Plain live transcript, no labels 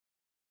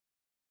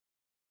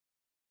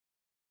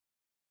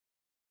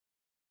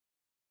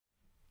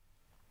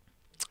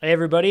Hey,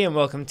 everybody, and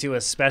welcome to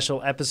a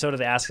special episode of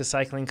the Ask a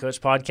Cycling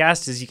Coach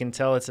podcast. As you can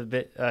tell, it's a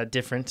bit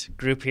different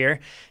group here.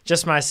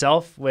 Just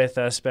myself with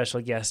a special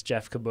guest,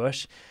 Geoff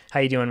Kabush. How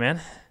you doing, man?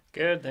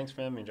 Good. Thanks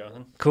for having me,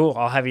 Jonathan. Cool.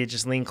 I'll have you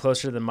just lean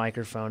closer to the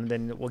microphone, and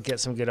then we'll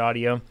get some good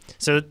audio.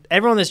 So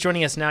everyone that's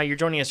joining us now, you're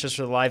joining us just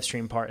for the live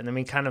stream part, and then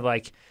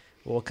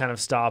we'll kind of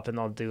stop, and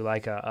I'll do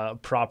like a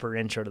proper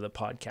intro to the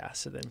podcast,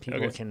 so then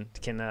people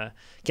can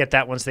get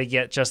that once they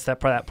get just that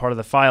part of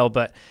the file.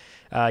 But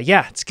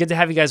it's good to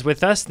have you guys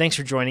with us. Thanks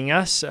for joining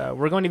us.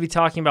 We're going to be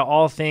talking about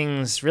all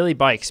things really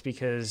bikes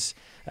because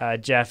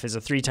Geoff is a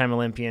 3-time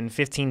Olympian,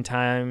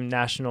 15-time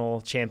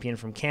national champion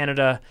from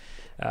Canada.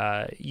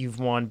 You've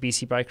won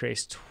BC Bike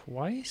Race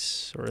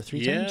twice or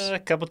 3 times? Yeah, a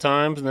couple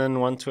times, and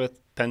then once with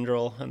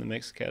Pendrell in the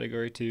mixed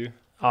category too.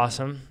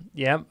 Awesome.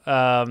 Yep.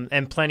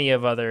 And plenty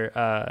of other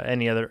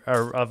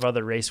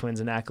race wins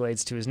and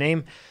accolades to his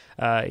name.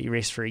 You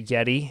raced for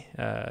Yeti.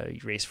 You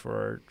raced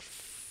for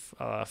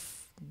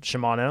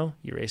Shimano.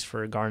 You raced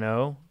for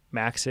Garneau,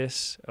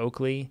 Maxxis,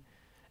 Oakley.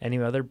 Any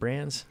other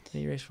brands that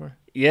you raced for?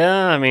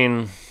 Yeah, I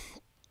mean,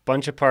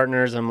 bunch of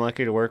partners I'm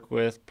lucky to work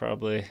with,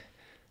 probably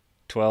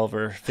 12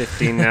 or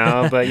 15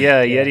 now. But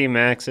yeah, Yeti,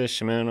 Maxxis,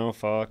 Shimano,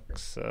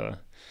 Fox,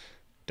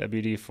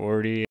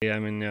 WD-40. I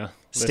mean, yeah,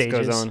 list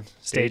goes on.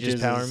 Stages,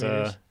 power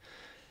meters.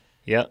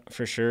 Yeah,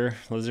 for sure.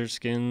 Lizard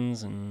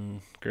skins and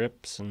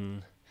grips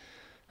and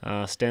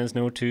stands,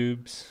 no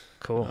tubes.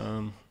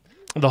 Cool.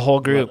 The whole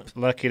group.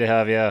 Lucky to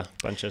have, a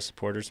bunch of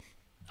supporters.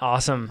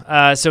 Awesome.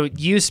 So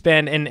you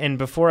spend, and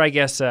before we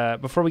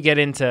get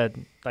into,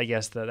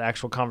 the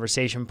actual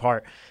conversation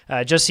part,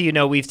 just so you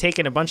know, we've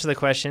taken a bunch of the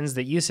questions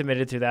that you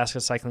submitted through the Ask a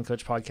Cycling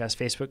Coach podcast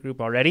Facebook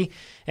group already,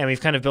 and we've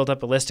kind of built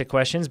up a list of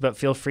questions, but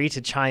feel free to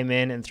chime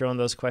in and throw in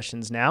those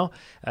questions now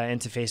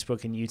into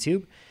Facebook and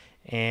YouTube.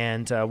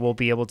 And we'll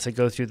be able to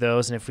go through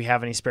those. And if we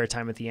have any spare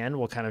time at the end,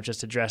 we'll kind of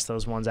just address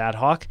those ones ad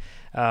hoc.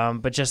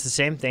 But just the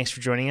same, thanks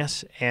for joining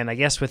us. And I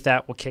guess with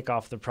that, we'll kick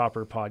off the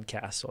proper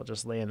podcast. So I'll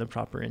just lay in the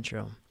proper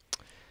intro.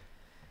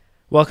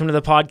 Welcome to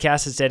the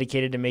podcast. It's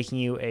dedicated to making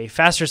you a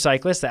faster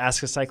cyclist, the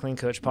Ask a Cycling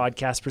Coach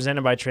podcast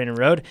presented by Train &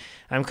 Road.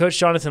 I'm Coach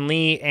Jonathan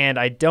Lee, and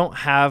I don't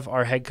have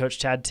our head coach,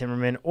 Chad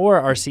Timmerman,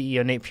 or our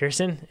CEO, Nate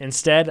Pearson.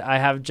 Instead, I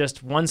have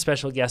just one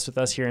special guest with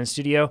us here in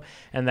studio,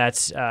 and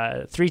that's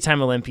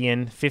 3-time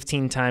Olympian,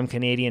 15-time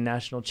Canadian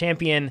national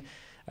champion,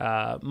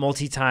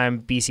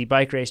 multi-time BC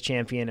Bike Race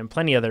champion, and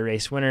plenty other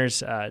race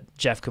winners,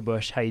 Geoff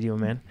Kabush. How you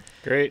doing, man?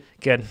 Great.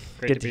 Good.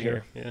 Great to be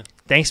hear. Here. Yeah.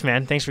 Thanks,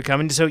 man. Thanks for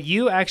coming. So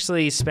you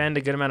actually spend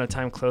a good amount of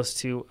time close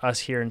to us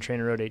here in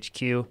Train & Road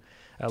HQ,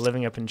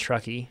 living up in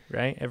Truckee,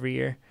 right, every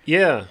year?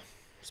 Yeah.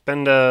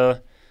 Spend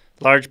a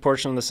large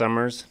portion of the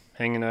summers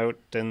hanging out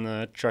in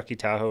the Truckee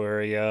Tahoe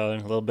area,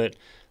 and a little bit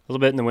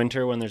in the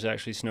winter when there's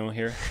actually snow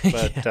here.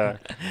 But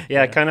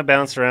I kind of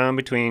bounce around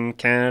between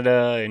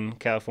Canada and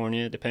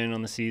California depending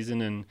on the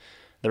season and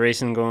the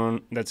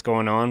racing that's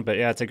going on. But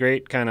yeah, it's a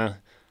great kind of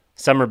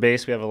summer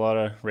base. We have a lot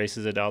of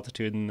races at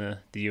altitude in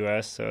the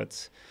US, so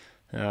it's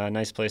a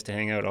nice place to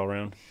hang out all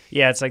around.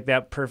 Yeah, it's like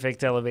that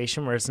perfect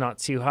elevation where it's not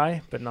too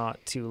high but not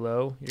too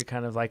low. You're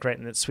kind of like right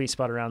in that sweet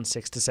spot around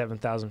 6,000 to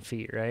 7,000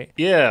 feet, right?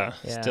 Yeah,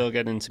 still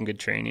getting some good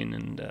training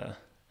and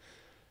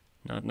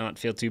not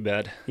feel too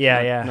bad.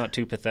 Not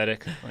too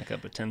pathetic, like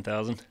up at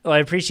 10,000. Well, I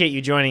appreciate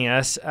you joining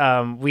us.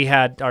 We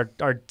had our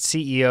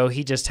CEO,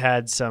 he just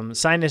had some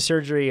sinus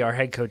surgery. Our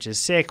head coach is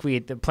sick. We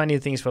had plenty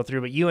of things fell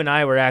through, but you and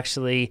I were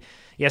actually,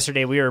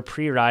 yesterday we were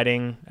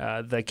pre-riding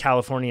the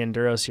California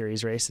Enduro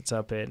Series race. It's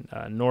up at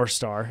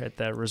Northstar at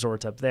the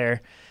resort up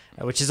there,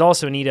 which is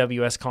also an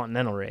EWS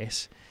Continental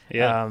race.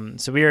 Yeah.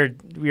 So we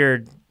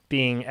were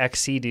being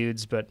XC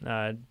dudes, but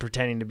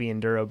pretending to be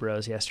Enduro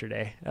bros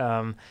yesterday.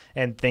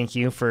 And thank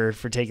you for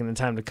taking the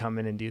time to come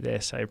in and do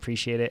this. I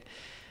appreciate it.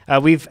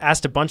 We've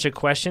asked a bunch of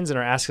questions in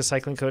our Ask a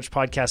Cycling Coach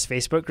podcast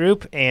Facebook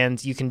group,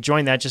 and you can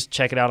join that. Just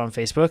check it out on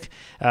Facebook.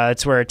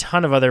 It's where a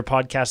ton of other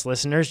podcast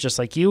listeners just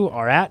like you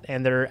are at,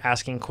 and they're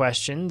asking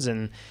questions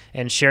and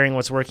sharing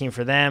what's working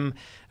for them.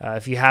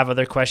 If you have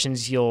other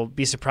questions, you'll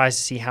be surprised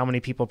to see how many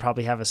people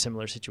probably have a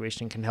similar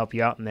situation and can help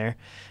you out in there.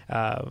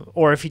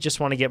 Or if you just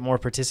want to get more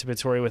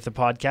participatory with the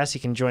podcast, you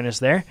can join us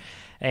there.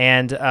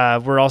 And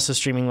we're also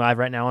streaming live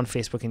right now on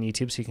Facebook and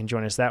YouTube, so you can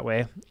join us that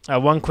way.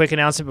 One quick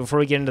announcement before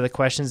we get into the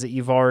questions that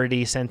you've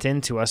already sent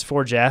in to us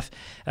for Geoff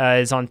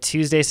is on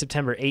Tuesday,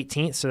 September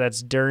 18th, so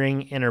that's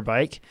during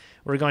Interbike.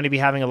 We're going to be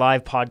having a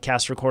live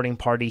podcast recording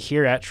party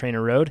here at Train &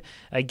 Road.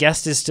 A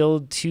guest is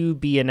still to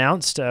be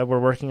announced. We're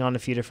working on a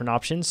few different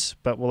options,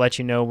 but we'll let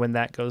you know when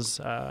that goes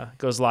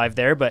live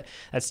there. But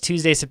that's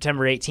Tuesday,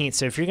 September 18th.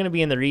 So if you're going to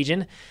be in the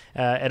region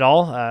at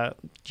all,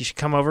 you should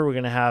come over. We're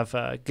going to have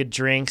good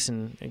drinks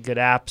and good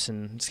apps,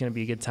 and it's going to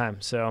be a good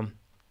time. So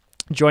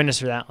join us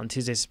for that on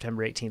Tuesday,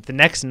 September 18th. The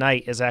next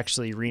night is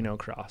actually Reno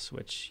Cross,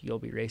 which you'll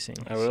be racing.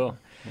 I will,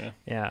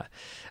 yeah.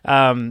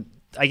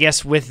 I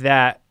guess with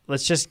that,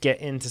 let's just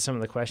get into some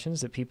of the questions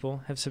that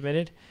people have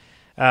submitted.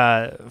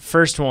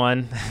 First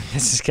one,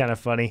 this is kind of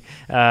funny.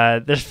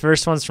 The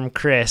first one's from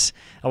Chris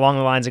along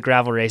the lines of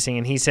gravel racing,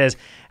 and he says,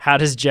 how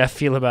does Geoff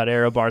feel about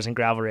aero bars and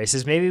gravel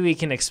races? Maybe we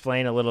can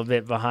explain a little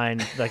bit behind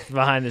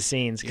the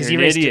scenes.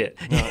 You're an idiot.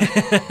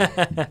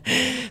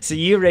 So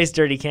you raced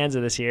Dirty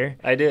Kanza this year.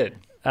 I did.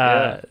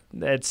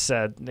 It's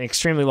an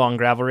extremely long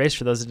gravel race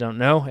for those that don't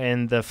know,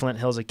 and the Flint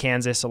Hills of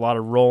Kansas, a lot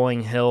of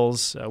rolling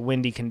hills,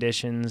 windy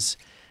conditions.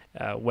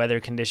 Weather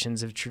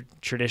conditions have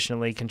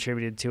traditionally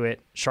contributed to it.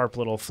 Sharp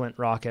little flint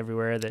rock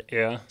everywhere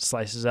that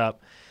slices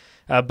up.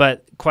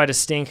 But quite a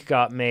stink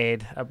got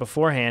made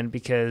beforehand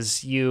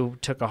because you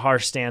took a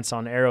harsh stance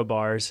on aero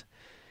bars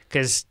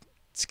because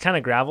it's kind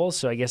of gravel,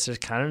 so I guess there's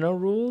kind of no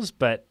rules,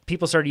 but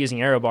people started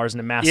using aero bars in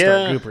a mass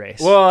start group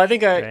race. Well, I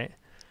think I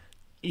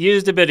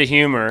used a bit of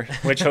humor,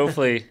 which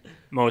hopefully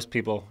most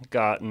people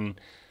got, and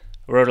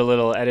wrote a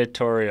little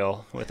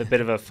editorial with a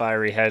bit of a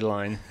fiery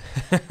headline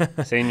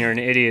saying you're an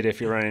idiot if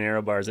you're running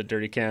aero bars at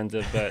Dirty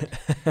Kanza. But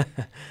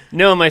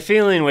no, my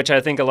feeling, which I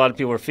think a lot of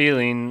people are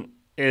feeling,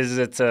 is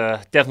it's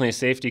definitely a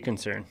safety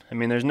concern. I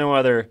mean, there's no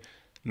other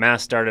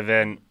mass start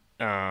event,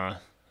 where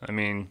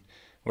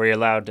you're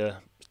allowed to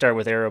start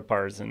with aero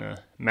bars in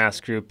a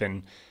mass group,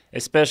 and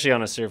especially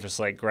on a surface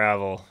like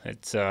gravel,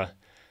 it's I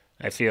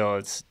feel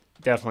it's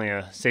definitely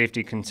a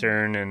safety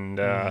concern,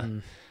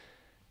 and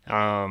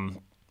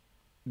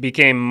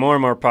became more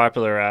and more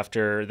popular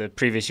after the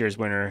previous year's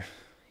winner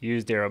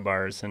used aero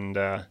bars, and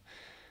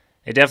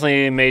it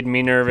definitely made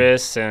me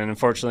nervous. And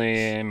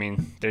unfortunately, I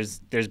mean,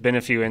 there's been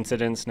a few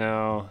incidents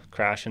now,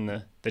 crash in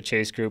the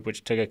chase group,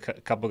 which took a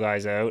couple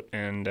guys out,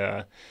 and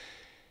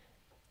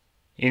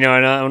and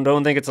I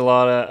don't think it's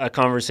a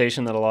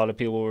conversation that a lot of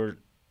people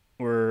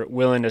were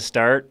willing to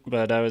start,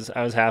 but I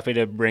was happy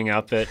to bring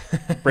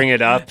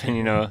it up,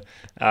 and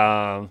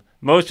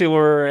most people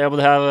were able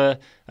to have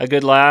a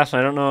good laugh.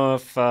 I don't know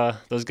if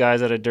those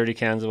guys at a Dirty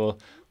Kanza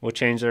will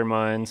change their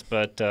minds,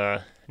 but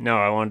no,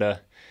 I wanted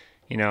to,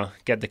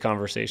 get the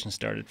conversation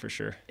started for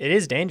sure. It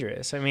is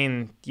dangerous. I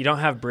mean, you don't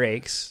have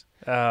brakes.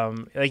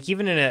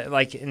 Even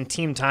in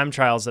team time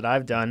trials that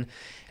I've done,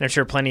 and I'm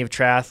sure plenty of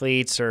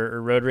triathletes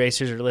or road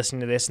racers are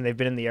listening to this, and they've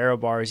been in the aero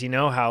bars. You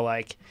know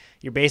how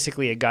you're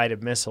basically a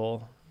guided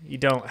missile. You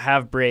don't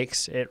have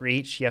brakes at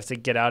reach. You have to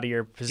get out of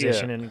your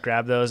position and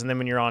grab those. And then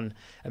when you're on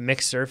a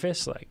mixed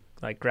surface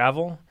like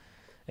gravel,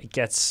 it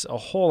gets a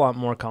whole lot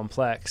more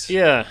complex.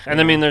 Yeah, and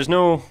I mean, there's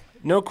no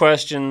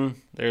question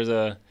there's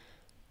a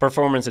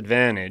performance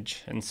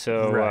advantage. And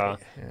so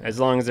as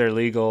long as they're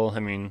legal, I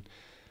mean,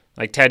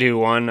 like Ted, who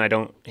won,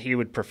 he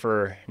would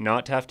prefer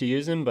not to have to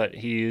use them, but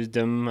he used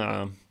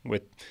them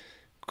with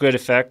good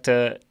effect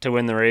to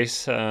win the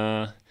race.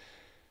 But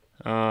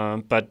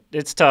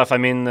it's tough. I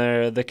mean,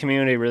 the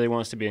community really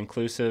wants to be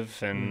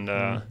inclusive, and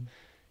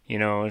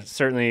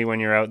certainly when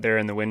you're out there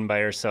in the wind by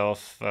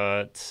yourself,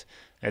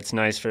 it's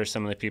nice for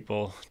some of the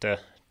people to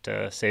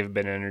save a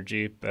bit of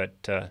energy.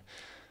 But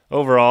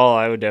overall,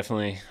 I would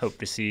definitely hope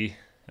to see,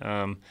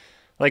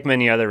 like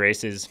many other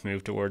races,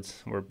 move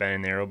towards we're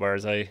banning the aero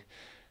bars.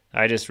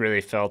 I just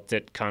really felt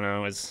it kind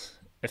of was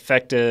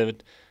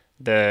affected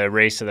the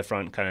race to the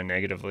front kind of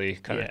negatively,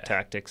 of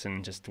tactics,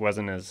 and just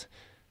wasn't as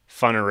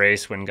fun a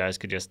race when guys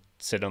could just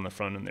sit on the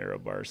front in the aero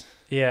bars.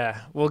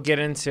 Yeah, we'll get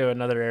into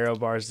another aero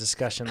bars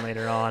discussion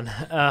later on.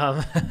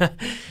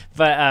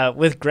 But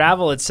with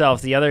gravel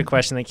itself, the other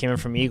question that came in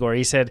from Igor,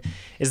 he said,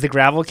 is the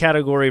gravel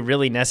category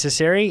really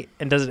necessary,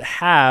 and does it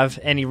have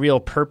any real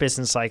purpose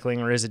in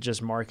cycling, or is it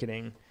just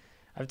marketing?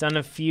 I've done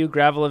a few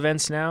gravel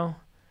events now.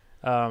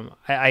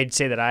 I'd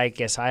say that I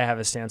guess I have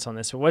a stance on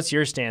this. But what's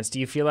your stance? Do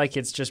you feel like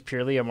it's just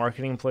purely a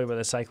marketing ploy by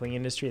the cycling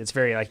industry? It's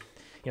very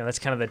that's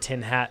kind of the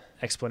tin hat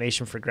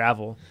explanation for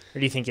gravel. Or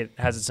do you think it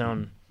has its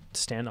own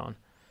to stand on?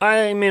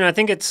 I mean, I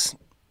think it's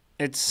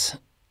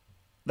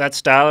that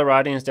style of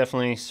riding is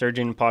definitely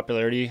surging in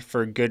popularity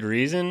for good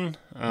reason.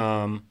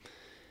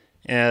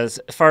 As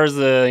far as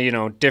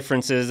the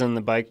differences in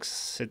the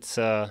bikes, it's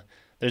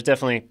there's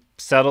definitely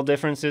subtle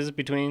differences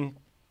between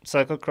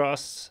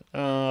cyclocross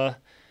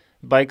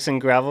bikes and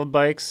gravel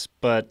bikes,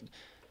 but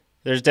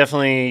it's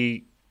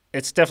definitely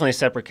a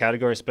separate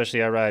category.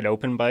 Especially I ride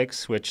open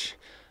bikes, which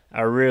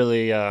are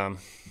really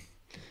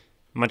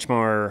much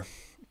more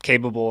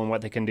capable in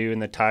what they can do in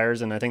the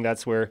tires, and I think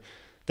that's where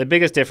the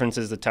biggest difference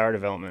is the tire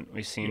development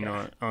we've seen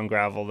on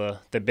gravel.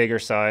 The bigger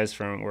size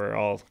from where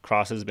all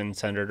cross has been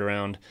centered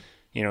around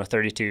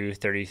 32,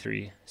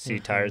 33 C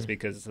tires,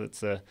 because it's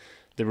the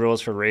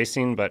rules for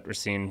racing, but we're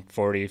seeing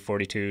 40,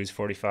 42s,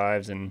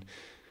 45s, and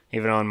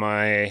even on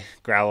my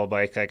gravel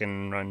bike I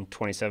can run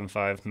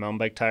 27.5 mountain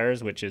bike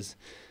tires, which is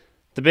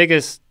the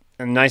biggest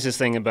and nicest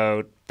thing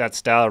about that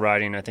style of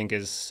riding, I think,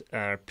 is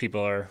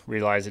people are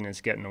realizing it's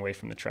getting away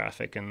from the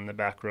traffic and the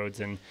back roads.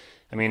 And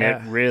I mean,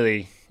 it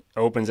really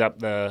opens up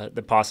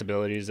the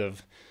possibilities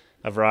of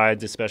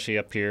rides, especially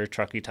up here,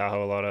 Truckee,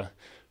 Tahoe, a lot of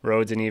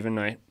roads. And even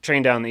I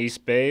train down the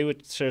East Bay,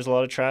 which there's a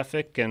lot of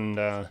traffic,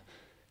 and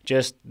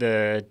just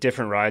the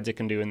different rides it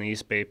can do in the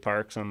East Bay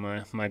parks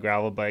on my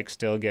gravel bike,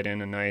 still get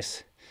in a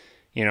nice,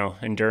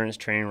 endurance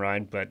training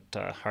ride, but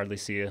hardly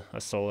see a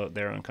soul out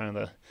there on kind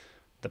of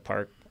the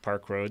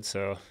park road.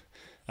 So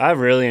I've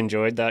really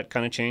enjoyed that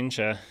kind of change,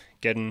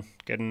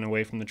 getting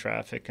away from the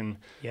traffic and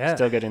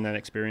still getting that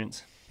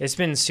experience. It's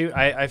been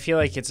I feel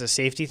like it's a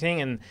safety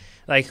thing, and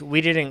like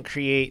we didn't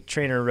create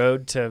Trainer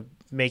Road to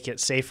make it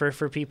safer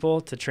for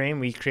people to train.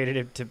 We created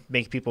it to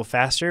make people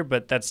faster,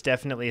 but that's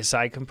definitely a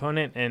side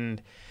component.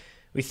 And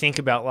we think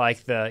about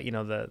like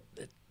the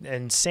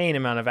insane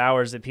amount of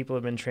hours that people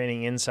have been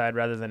training inside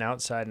rather than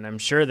outside, and I'm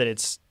sure that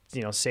it's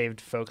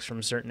saved folks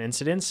from certain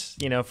incidents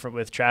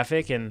with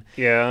traffic. And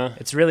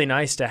it's really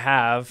nice to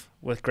have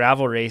with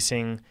gravel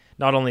racing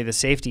not only the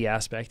safety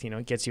aspect,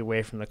 it gets you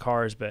away from the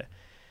cars, but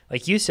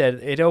like you said,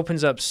 it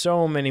opens up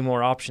so many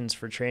more options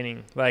for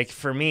training. Like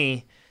for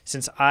me,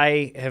 since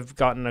I have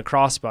gotten a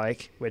cross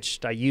bike,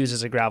 which I use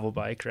as a gravel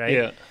bike,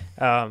 right?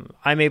 Yeah.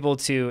 I'm able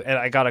to, and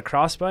I got a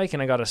cross bike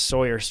and I got a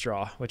Sawyer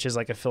straw, which is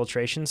like a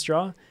filtration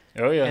straw.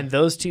 Oh yeah. And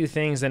those two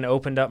things then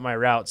opened up my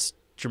routes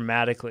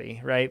dramatically,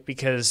 right?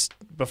 Because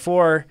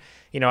before,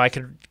 I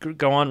could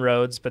go on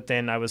roads, but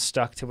then I was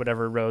stuck to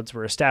whatever roads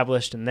were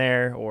established in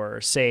there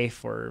or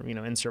safe or,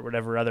 insert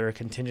whatever other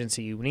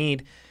contingency you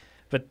need.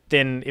 But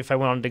then if I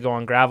wanted to go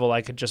on gravel,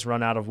 I could just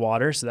run out of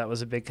water. So that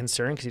was a big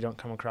concern because you don't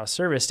come across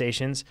service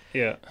stations.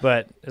 Yeah.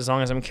 But as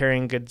long as I'm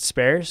carrying good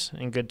spares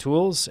and good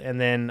tools, and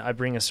then I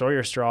bring a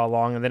Sawyer straw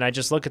along, and then I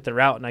just look at the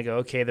route and I go,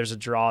 okay, there's a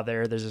draw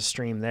there, there's a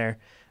stream there,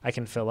 I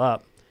can fill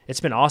up.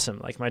 It's been awesome.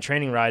 Like my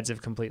training rides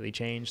have completely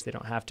changed. They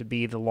don't have to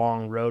be the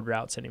long road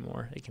routes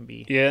anymore. They can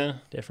be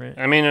different.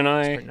 I mean,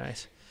 it's pretty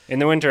nice. In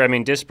the winter,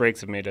 disc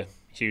brakes have made a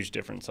huge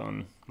difference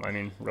on,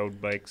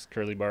 road bikes,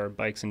 curly bar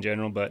bikes in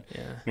general. But,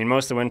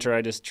 most of the winter,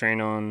 I just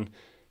train on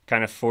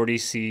kind of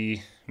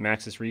 40C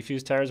Maxxis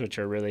Refuse tires, which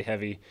are really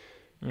heavy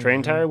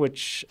train tire,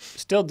 which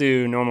still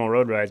do normal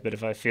road rides. But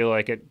if I feel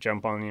like it,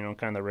 jump on,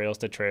 kind of the rails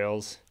to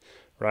trails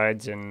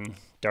rides and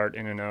dart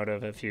in and out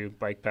of a few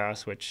bike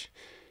paths, which,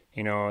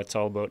 it's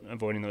all about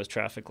avoiding those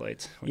traffic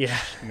lights, which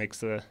makes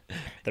the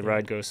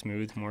ride go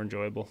smooth, more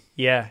enjoyable.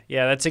 Yeah,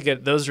 that's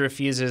those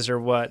refuses are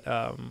what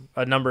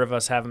a number of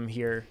us have them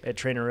here at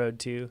Trainer Road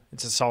too.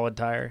 It's a solid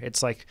tire.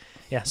 It's like,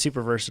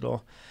 super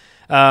versatile.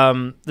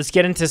 Let's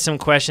get into some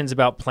questions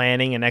about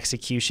planning and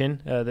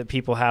execution that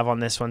people have on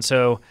this one.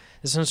 So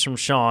this one's from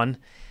Sean.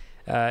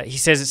 He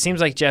says, it seems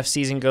like Geoff's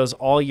season goes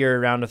all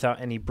year round without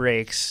any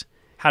breaks.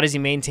 How does he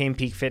maintain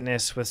peak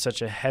fitness with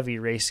such a heavy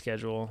race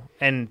schedule?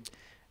 And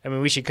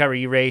we should cover,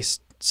 you race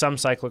some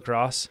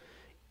cyclocross.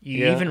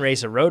 You even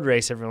race a road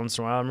race every once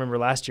in a while. I remember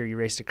last year you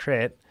raced a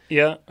crit.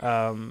 Yeah.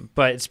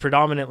 But it's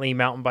predominantly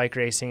mountain bike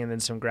racing and then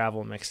some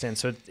gravel mixed in.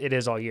 So it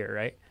is all year,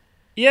 right?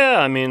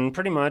 Yeah,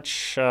 pretty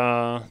much.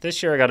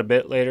 This year I got a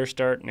bit later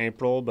start in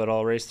April, but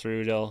I'll race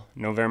through till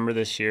November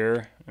this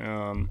year.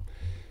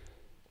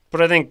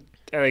 But I think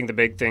the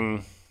big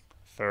thing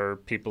for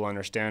people to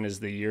understand is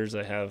the years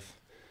I have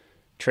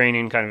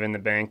training kind of in the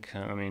bank.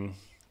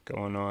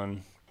 Going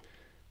on,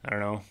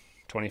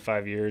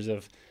 25 years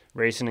of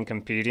racing and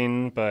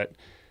competing. But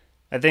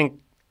I think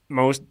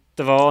most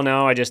of all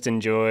now I just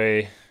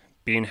enjoy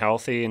being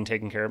healthy and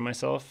taking care of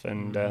myself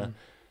and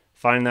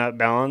finding that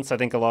balance. I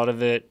think a lot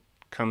of it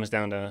comes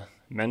down to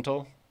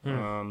mental,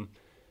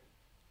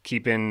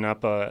 keeping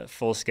up a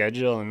full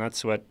schedule. And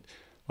that's what,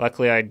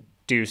 luckily I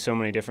do so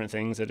many different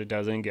things that it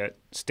doesn't get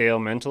stale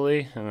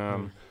mentally.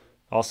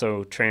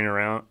 Also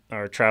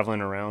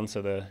traveling around.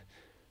 So the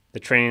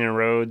training and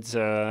roads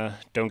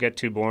don't get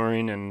too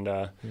boring,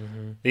 and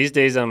these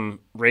days I'm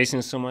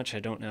racing so much I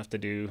don't have to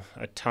do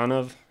a ton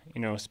of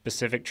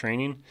specific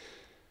training.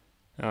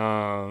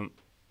 I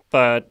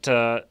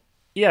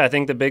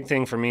think the big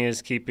thing for me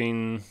is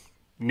keeping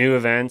new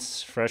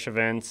events, fresh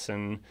events,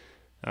 and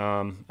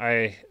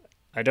I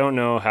don't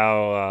know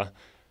how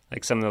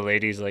like some of the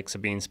ladies like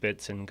Sabine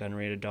Spitz and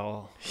Gunray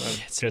Doll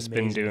have just amazing.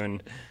 Been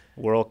doing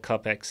World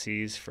Cup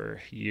XCs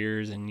for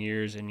years and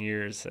years and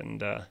years,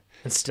 and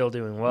it's still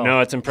doing well.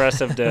 No, it's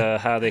impressive to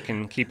how they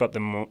can keep up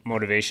the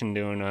motivation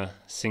doing a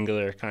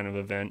singular kind of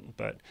event.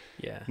 But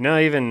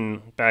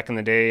even back in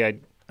the day,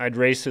 I'd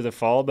race through the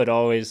fall, but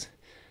always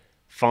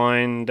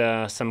find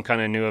some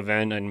kind of new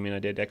event. I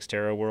did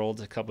Xterra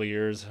Worlds a couple of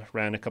years,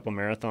 ran a couple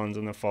marathons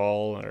in the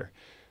fall, or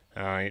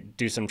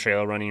do some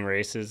trail running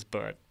races.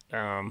 But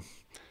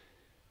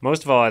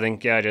most of all, I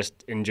think I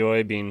just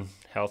enjoy being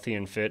healthy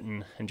and fit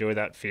and enjoy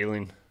that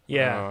feeling.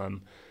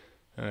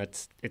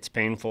 It's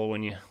painful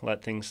when you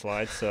let things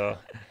slide. So,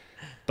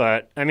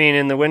 but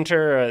in the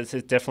winter, it's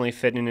definitely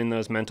fitting in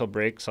those mental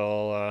breaks.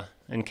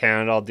 In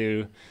Canada, I'll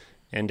do,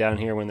 and down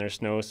here when there's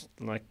snow,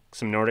 like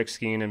some Nordic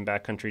skiing and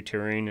backcountry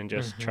touring, and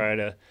just try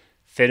to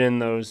fit in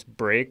those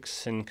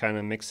breaks and kind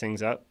of mix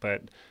things up.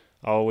 But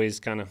always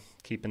kind of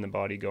keeping the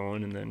body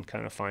going and then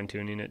kind of fine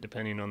tuning it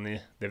depending on the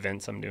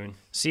events I'm doing.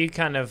 So you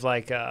kind of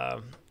like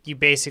you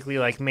basically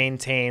like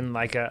maintain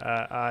like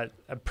a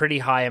pretty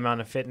high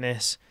amount of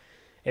fitness.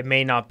 It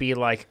may not be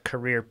like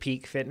career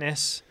peak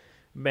fitness,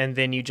 and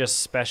then you just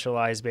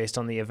specialize based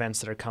on the events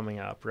that are coming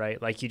up,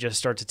 right? Like you just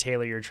start to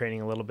tailor your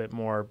training a little bit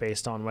more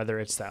based on whether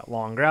it's that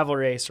long gravel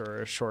race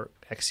or a short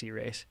XC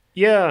race.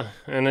 Yeah,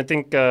 and I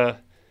think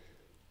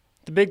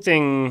The big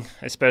thing,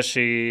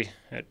 especially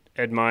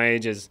at my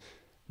age, is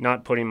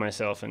not putting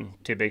myself in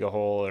too big a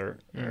hole or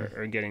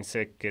getting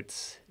sick.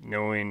 It's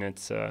knowing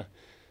it's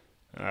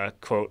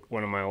quote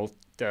one of my old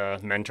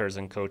mentors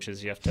and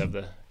coaches. You have to have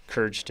the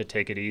courage to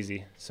take it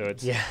easy. So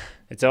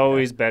it's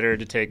always better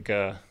to take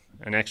an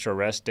extra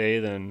rest day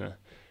than an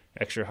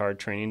extra hard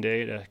training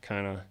day. To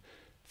kind of,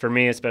 for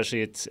me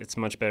especially, it's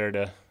much better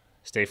to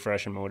stay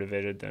fresh and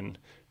motivated than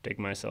dig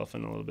myself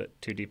in a little bit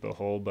too deep a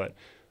hole. But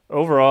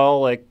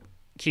overall, like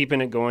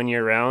keeping it going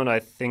year round, I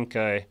think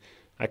I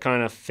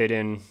kind of fit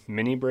in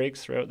mini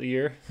breaks throughout the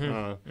year.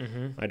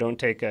 I don't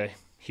take a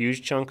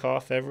huge chunk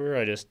off ever.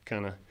 I just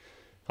kind of,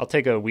 I'll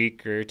take a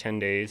week or 10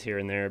 days here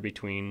and there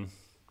between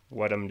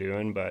what I'm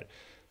doing, but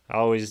I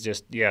always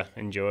just,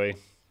 enjoy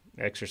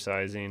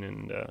exercising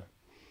and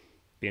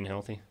being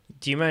healthy.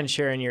 Do you mind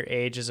sharing your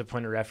age as a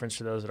point of reference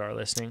for those that are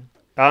listening?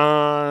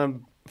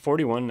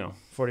 41 now.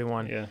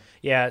 41. Yeah.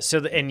 Yeah. So,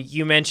 and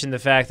you mentioned the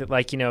fact that,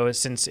 like, you know,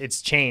 since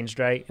it's changed,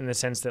 right? In the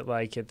sense that,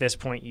 like, at this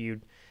point,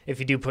 if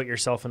you do put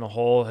yourself in a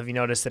hole, have you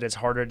noticed that it's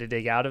harder to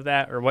dig out of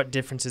that? Or what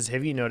differences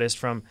have you noticed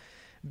from,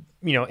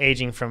 you know,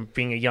 aging from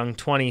being a young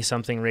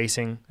 20-something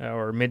racing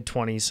or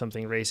mid-20s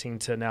something racing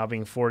to now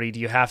being 40? Do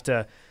you have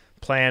to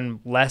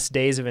plan less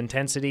days of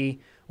intensity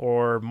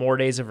or more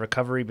days of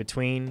recovery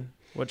between?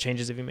 What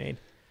changes have you made?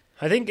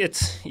 I think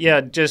it's,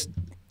 at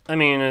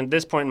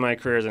this point in my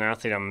career as an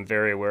athlete, I'm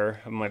very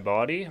aware of my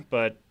body,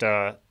 but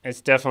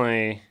it's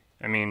definitely,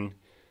 I'm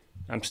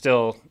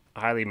still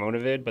highly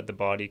motivated, but the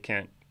body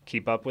can't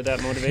keep up with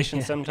that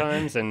motivation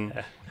sometimes.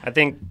 And I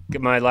think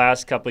my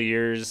last couple of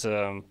years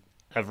of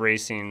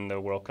racing the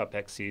World Cup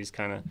XCs,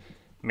 kind of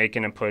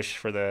making a push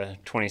for the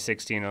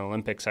 2016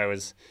 Olympics, I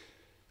was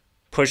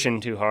pushing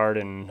too hard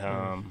and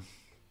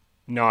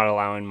not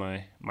allowing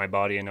my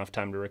body enough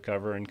time to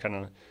recover, and kind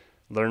of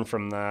learn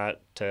from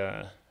that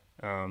to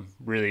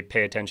really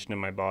pay attention to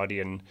my body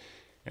and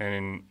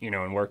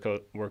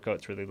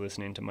workouts, really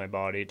listening to my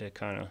body to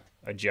kind of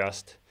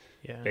adjust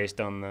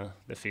based on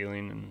the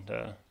feeling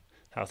and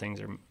how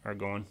things are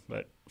going.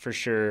 But for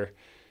sure,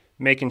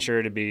 making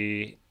sure to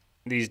be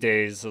these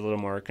days a little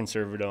more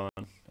conservative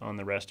on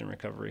the rest and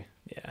recovery.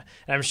 Yeah.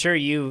 And I'm sure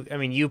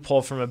you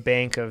pull from a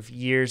bank of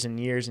years and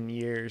years and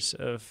years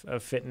of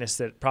fitness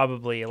that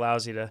probably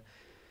allows you to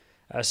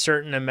a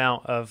certain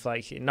amount of,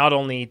 like, not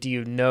only do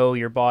you know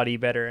your body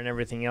better and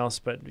everything else,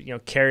 but, you know,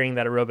 carrying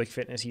that aerobic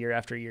fitness year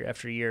after year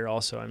after year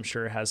also, I'm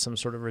sure, has some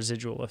sort of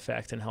residual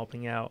effect in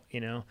helping out,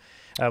 you know.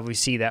 We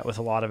see that with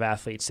a lot of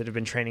athletes that have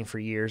been training for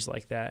years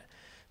like that.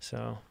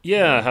 So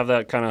have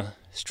that kind of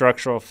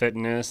structural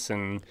fitness,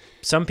 and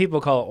some people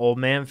call it old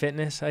man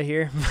fitness, I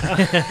hear,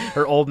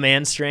 or old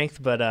man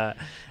strength, but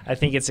I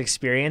think it's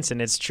experience,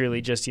 and it's truly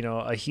just, you know,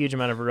 a huge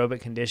amount of aerobic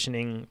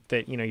conditioning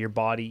that, you know, your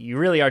body, you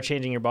really are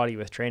changing your body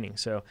with training.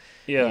 So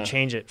you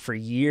change it for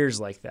years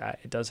like that,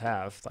 it does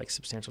have like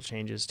substantial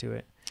changes to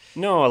it.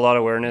 No, a lot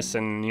of awareness,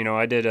 and, you know,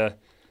 I did a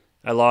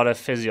lot of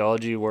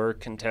physiology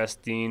work and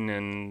testing,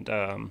 and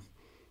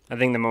I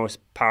think the most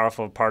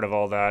powerful part of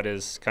all that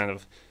is kind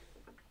of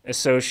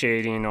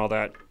associating all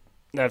that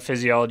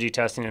physiology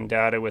testing and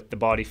data with the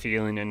body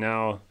feeling. And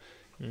now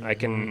I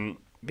can,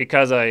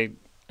 because I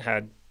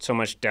had so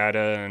much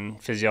data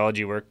and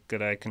physiology work,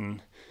 that I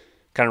can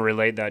kind of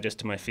relate that just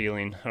to my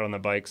feeling out on the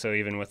bike. So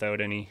even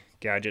without any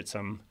gadgets,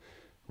 I'm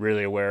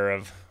really aware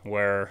of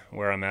where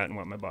I'm at and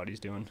what my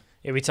body's doing.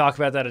 Yeah, we talk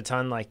about that a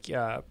ton. Like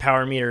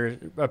power meter,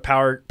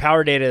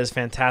 power data is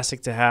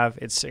fantastic to have.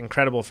 It's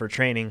incredible for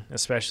training,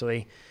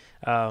 especially.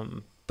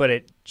 But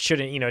it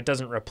shouldn't, you know, it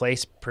doesn't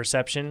replace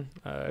perception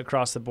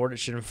across the board. It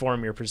should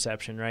inform your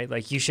perception, right?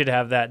 Like, you should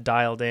have that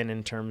dialed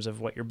in terms of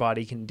what your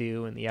body can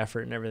do and the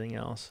effort and everything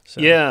else. So.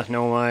 Yeah,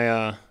 no,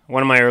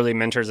 one of my early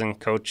mentors and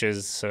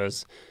coaches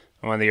was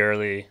one of the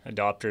early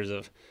adopters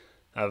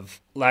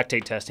of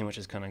lactate testing, which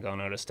has kind of gone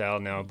out of style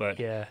now.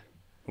 But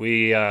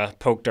we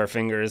poked our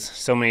fingers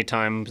so many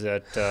times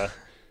that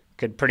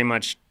could pretty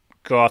much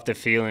go off the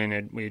feeling,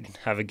 and we'd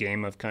have a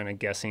game of kind of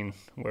guessing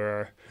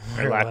where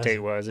our lactate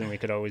was, and we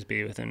could always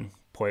be within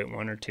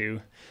 0.1 or 2.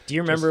 Do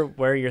you remember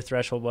where your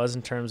threshold was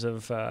in terms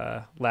of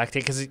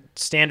lactate? Because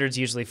standard's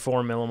usually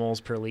 4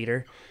 millimoles per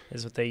liter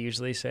is what they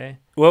usually say.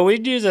 Well,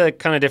 we'd use a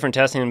kind of different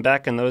testing, and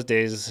back in those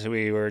days,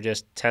 we were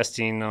just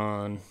testing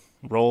on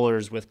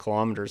rollers with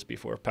kilometers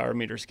before power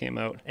meters came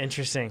out.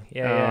 Interesting.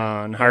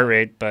 On heart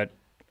rate, but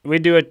we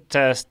do a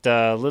test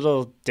a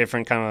little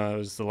different, kind of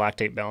was the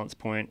lactate balance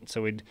point.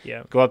 So we'd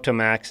go up to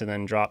max and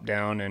then drop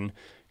down and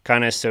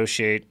kind of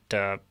associate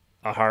a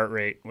heart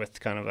rate with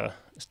kind of a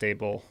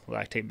stable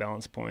lactate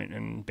balance point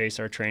and base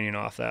our training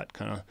off that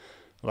kind of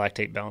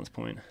lactate balance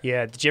point.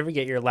 Yeah. Did you ever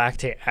get your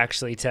lactate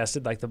actually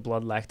tested, like the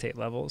blood lactate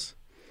levels?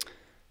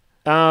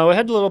 We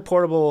had a little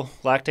portable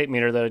lactate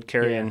meter that I'd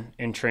carry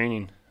in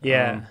training.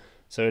 Yeah.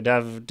 So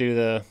I'd do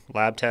the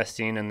lab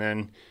testing, and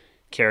then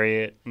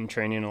carry it in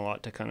training a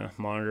lot to kind of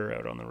monitor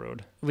out on the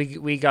road.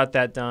 We got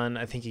that done,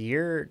 I think,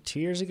 2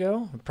 years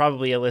ago.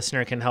 Probably a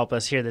listener can help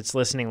us here that's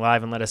listening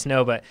live and let us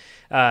know. But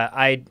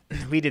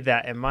we did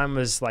that, and mine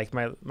was like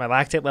my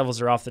lactate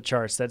levels are off the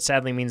charts. That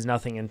sadly means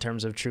nothing in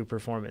terms of true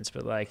performance,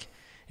 but like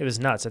it was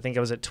nuts. I think I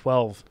was at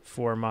 12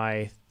 for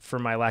my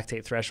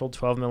lactate threshold,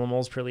 12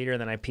 millimoles per liter,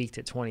 and then I peaked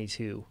at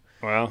 22.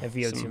 Wow, at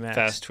VO2 some max.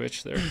 fast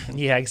twitch there.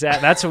 Yeah,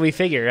 exactly. That's what we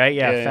figure, right?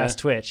 Yeah, fast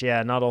twitch.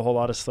 Yeah, not a whole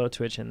lot of slow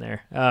twitch in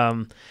there.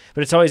 But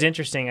it's always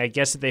interesting. I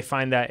guess that they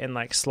find that in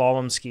like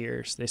slalom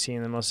skiers. They see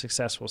in the most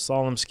successful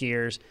slalom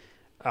skiers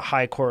a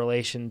high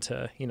correlation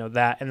to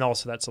that, and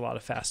also that's a lot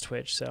of fast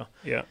twitch. So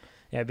yeah,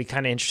 it'd be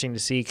kind of interesting to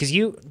see because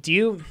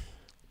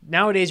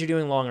nowadays you're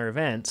doing longer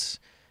events,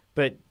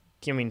 but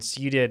I mean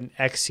you did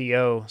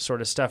XCO sort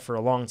of stuff for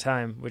a long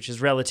time, which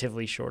is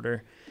relatively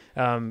shorter.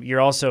 You're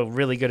also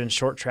really good in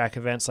short track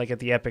events, like at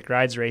the Epic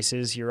Rides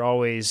races. You're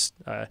always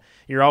a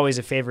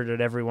favorite at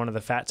every one of the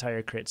fat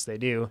tire crits they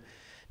do.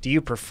 Do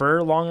you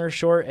prefer long or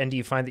short, and do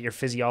you find that your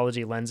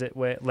physiology lends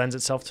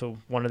itself to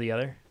one or the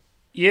other?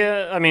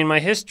 Yeah, I mean, my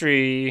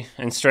history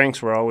and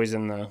strengths were always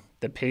in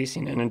the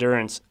pacing and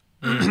endurance,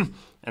 and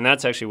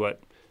that's actually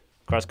what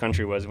cross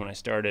country was when I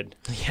started.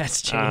 Yeah,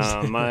 it's changed.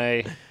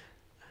 I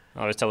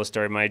always tell a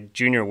story. My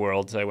junior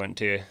worlds I went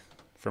to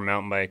for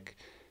mountain bike.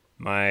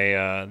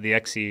 The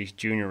XC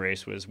junior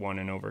race was won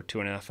in over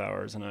 2.5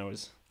 hours, and I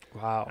was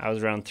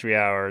around 3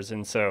 hours.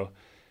 And so,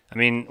 I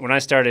mean, when I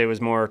started, it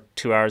was more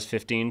 2 hours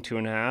 15,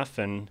 2.5,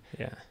 and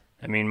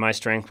I mean, my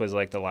strength was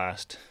like the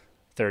last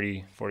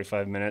 30,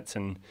 45 minutes.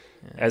 And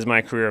as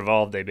my career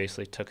evolved, they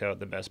basically took out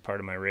the best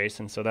part of my race,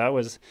 and so that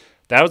was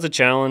a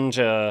challenge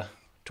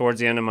towards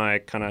the end of my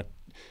kind of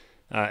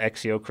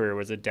XCO career,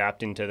 was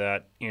adapting to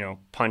that,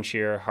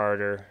 punchier,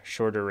 harder,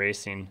 shorter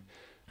racing.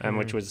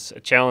 Which was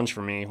a challenge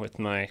for me with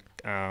my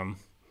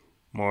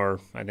more,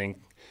 I think,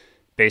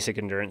 basic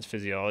endurance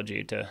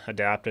physiology to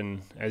adapt.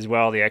 And as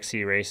well, the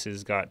XC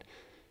races got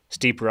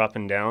steeper up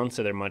and down,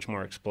 so they're much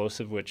more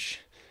explosive,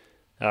 which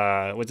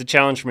was a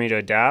challenge for me to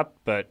adapt.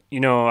 But,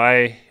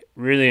 I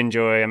really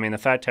enjoy, the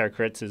fat tire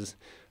crits is,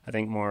 I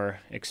think, more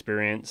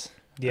experience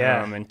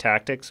and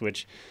tactics,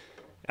 which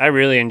I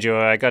really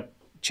enjoy. I got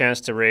a chance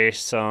to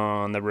race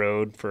on the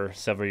road for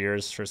several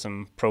years for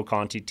some pro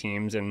Conti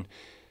teams, and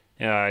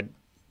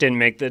didn't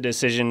make the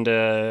decision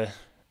to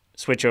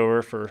switch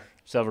over for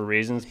several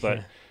reasons,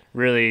 but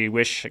really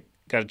wish I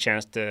got a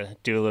chance to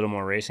do a little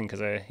more racing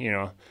because I,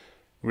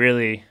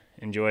 really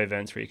enjoy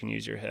events where you can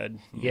use your head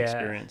and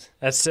experience.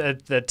 That's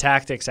the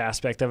tactics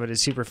aspect of it is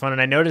super fun.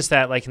 And I noticed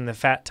that like in the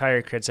fat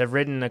tire crits, I've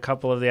ridden a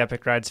couple of the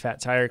Epic Rides fat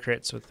tire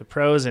crits with the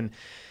pros, and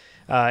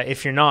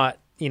if you're not,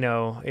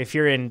 if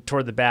you're in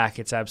toward the back,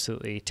 it's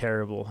absolutely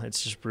terrible.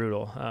 It's just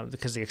brutal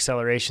because the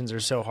accelerations are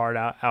so hard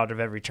out of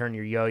every turn.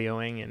 You're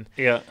yo-yoing and,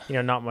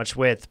 not mumuch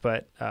width,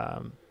 but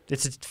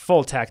it's a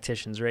full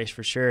tactician's race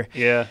for sure.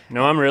 Yeah.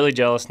 No, I'm really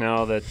jealous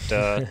now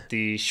that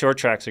the short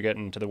tracks are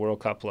getting to the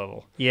World Cup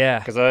level. Yeah.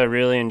 Because I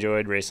really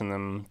enjoyed racing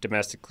them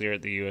domestically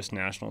at the U.S.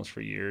 Nationals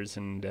for years.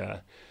 And,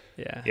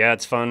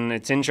 it's fun.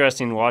 It's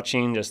interesting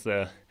watching just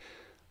the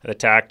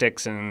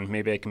tactics, and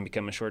maybe I can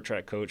become a short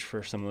track coach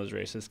for some of those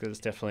races because it's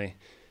definitely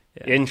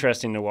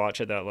interesting to watch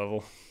at that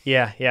level.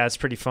 Yeah, it's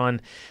pretty fun.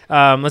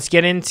 Let's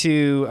get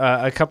into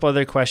a couple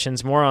other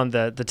questions more on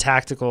the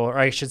tactical, or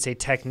I should say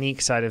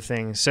technique side of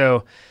things.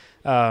 So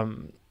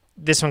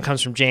this one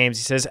comes from James.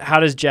 He says, how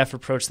does Geoff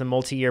approach the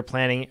multi-year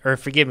planning,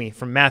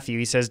 from Matthew.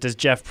 He says, does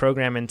Geoff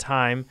program in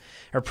time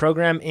for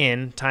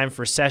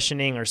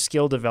sessioning or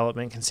skill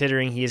development,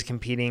 considering he is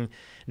competing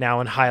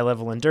now in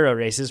high-level enduro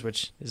races,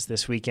 which is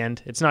this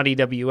weekend? It's not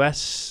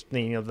EWS,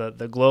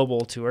 the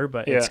global tour,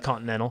 but it's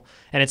Continental,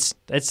 and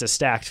it's a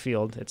stacked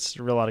field. It's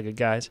a lot of good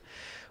guys.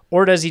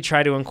 Or does he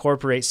try to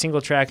incorporate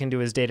single track into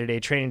his day-to-day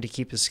training to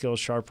keep his skills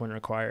sharp when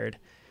required?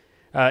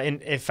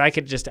 And if I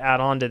could just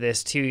add on to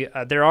this too,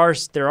 there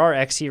are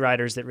XC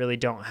riders that really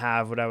don't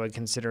have what I would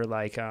consider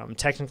like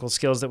technical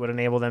skills that would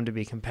enable them to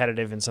be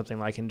competitive in something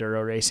like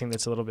enduro racing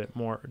that's a little bit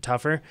more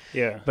tougher.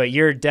 Yeah. But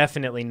you're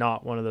definitely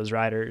not one of those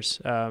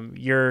riders.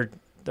 You're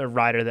the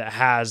rider that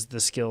has the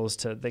skills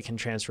that can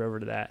transfer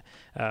over to that.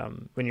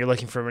 When you're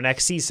looking for an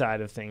XC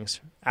side of things,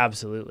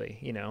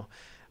 absolutely.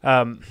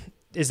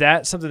 Is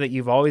that something that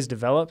you've always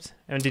developed?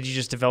 And did you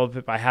just develop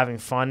it by having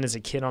fun as a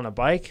kid on a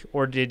bike,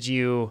 or did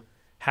you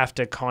have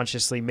to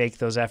consciously make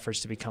those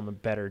efforts to become a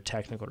better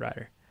technical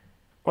rider?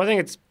 Well, I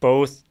think it's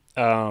both.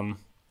 I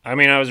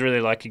was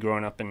really lucky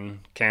growing up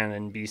in Canada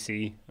and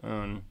BC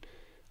on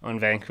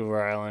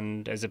Vancouver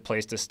Island as a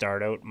place to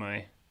start out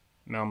my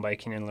mountain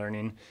biking and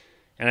learning.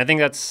 And I think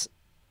that's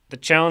the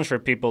challenge for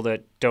people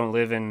that don't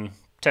live in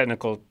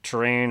technical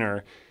terrain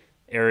or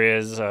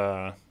areas,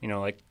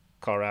 like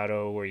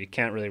Colorado, where you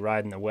can't really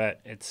ride in the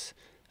wet. It's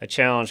a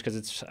challenge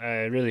because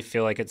I really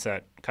feel like it's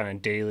that kind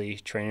of daily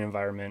training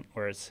environment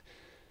where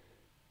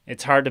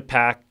it's hard to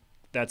pack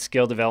that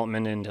skill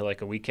development into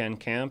like a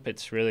weekend camp.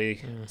 It's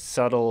really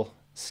subtle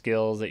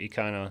skills that you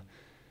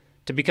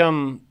to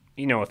become,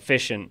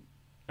 efficient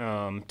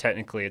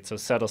technically. It's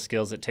those subtle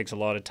skills that takes a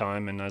lot of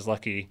time. And I was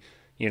lucky,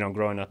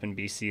 growing up in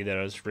BC, that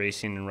I was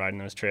racing and riding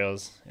those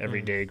trails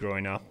every day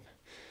growing up.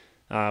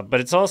 But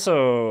it's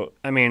also,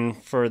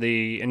 for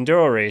the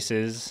enduro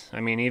races,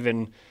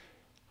 even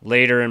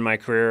later in my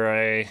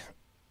career, I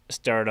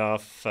started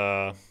off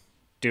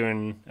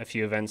doing a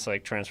few events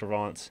like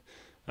Trans-Provence,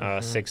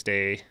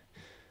 6-day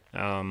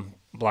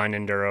blind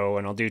enduro,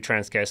 and I'll do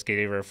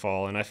Trans-Cascadia River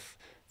Fall. And I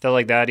felt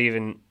like that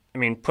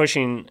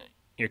pushing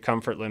your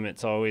comfort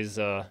limits always,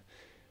 when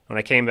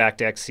I came back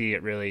to XC,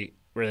 it really,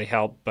 really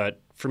helped.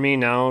 But for me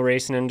now,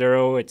 racing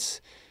enduro,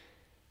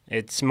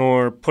 it's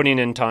more putting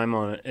in time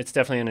on it. It's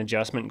definitely an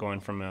adjustment going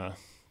from a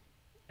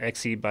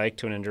XC bike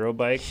to an enduro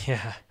bike.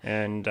 Yeah.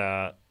 And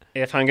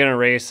if I'm going to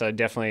race, I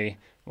definitely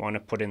want to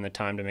put in the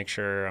time to make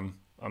sure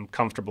I'm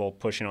comfortable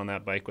pushing on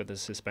that bike with the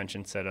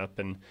suspension setup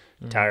and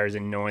tires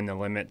and knowing the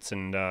limits.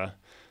 And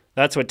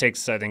that's what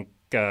takes, I think,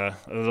 a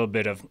little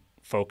bit of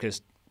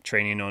focused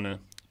training on a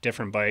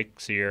different bike.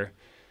 So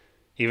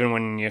even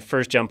when you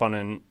first jump on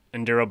an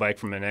enduro bike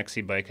from an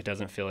XC bike, it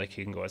doesn't feel like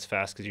you can go as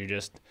fast because you're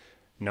just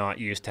not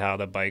used to how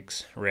the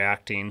bike's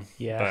reacting.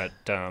 Yeah.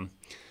 But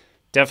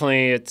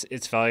definitely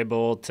it's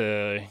valuable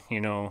to,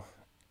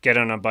 get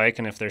on a bike,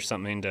 and if there's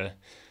something to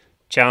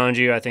challenge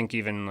you, I think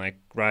even like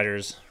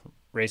riders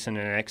racing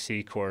an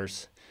XC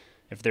course,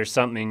 if there's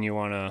something you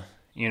want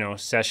to,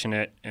 session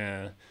it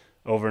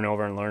over and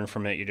over and learn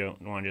from it, you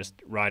don't want to just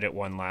ride it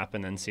one lap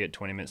and then see it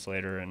 20 minutes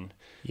later. And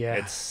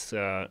it's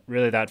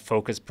really that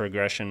focused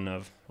progression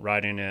of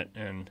riding it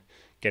and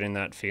getting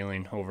that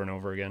feeling over and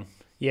over again.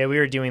 Yeah, we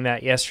were doing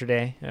that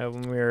yesterday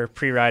when we were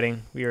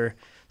pre-riding. We were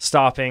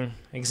stopping,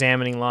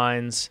 examining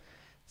lines,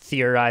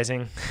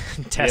 theorizing,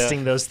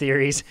 testing those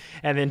theories,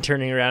 and then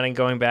turning around and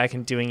going back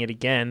and doing it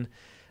again.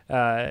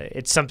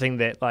 It's something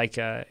that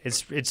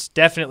it's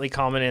definitely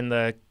common in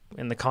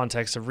the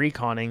context of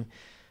reconning.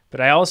 But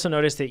I also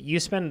noticed that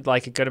you spend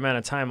like a good amount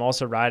of time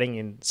also riding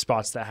in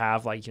spots that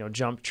have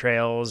jump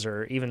trails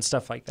or even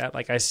stuff like that.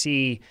 Like I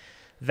see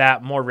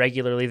that more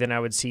regularly than I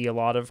would see a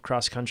lot of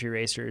cross-country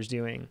racers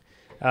doing.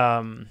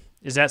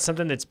 Is that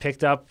something that's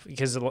picked up?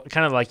 Because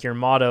kind of like your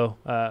motto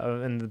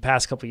in the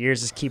past couple of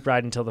years is keep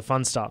riding until the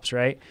fun stops,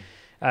 right?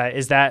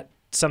 Is that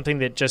something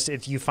that just,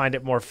 if you find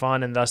it more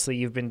fun and thusly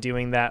you've been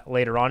doing that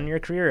later on in your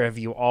career, or have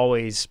you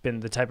always been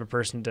the type of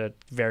person to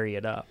vary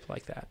it up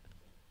like that?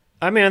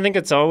 I think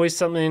it's always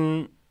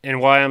something,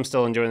 and why I'm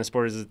still enjoying the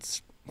sport is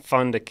it's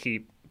fun to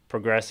keep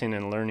progressing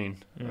and learning.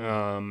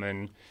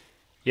 And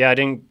yeah, I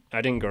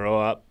didn't grow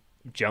up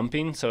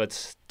jumping, so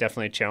it's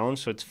definitely a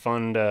challenge. So it's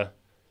fun to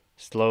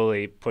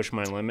slowly push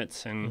my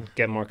limits and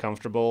get more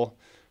comfortable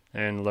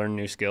and learn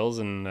new skills.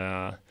 And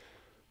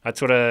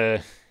that's what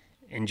I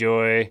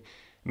enjoy.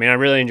 I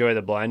really enjoy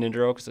the blind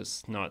enduro because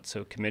it's not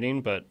so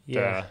committing, but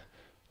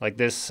like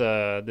this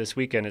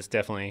weekend, it's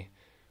definitely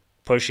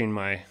pushing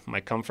my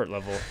comfort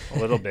level a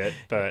little bit,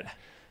 but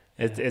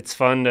it's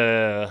fun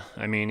to,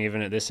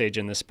 even at this age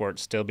in the sport,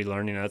 still be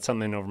learning. That's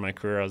something over my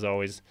career I was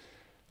always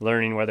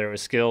learning, whether it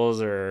was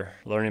skills or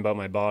learning about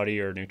my body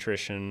or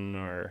nutrition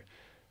or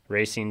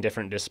racing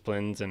different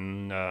disciplines.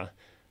 And I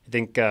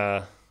think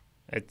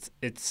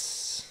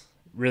it's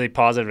really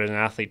positive as an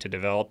athlete to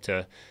develop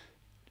to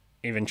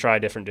even try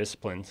different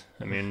disciplines.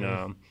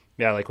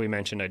 Like we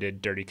mentioned, I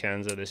did Dirty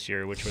Kanza this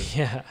year, which was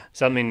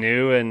something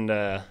new and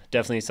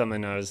definitely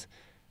something I was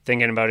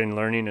thinking about in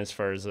learning as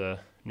far as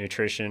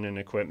nutrition and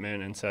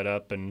equipment and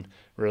setup, and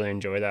really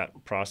enjoy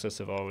that process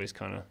of always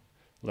kind of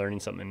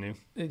learning something new.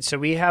 So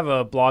we have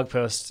a blog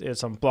post.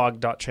 It's on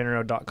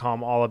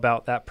blog.trainero.com all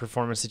about that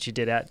performance that you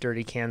did at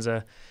Dirty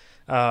Kanza.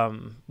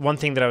 One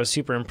thing that I was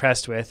super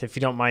impressed with, if you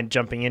don't mind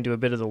jumping into a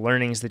bit of the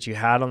learnings that you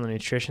had on the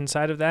nutrition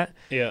side of that,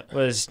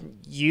 was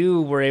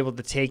you were able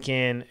to take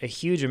in a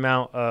huge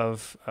amount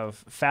of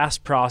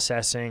fast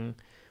processing,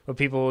 what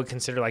people would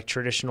consider like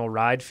traditional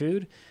ride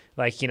food,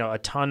 like, a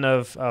ton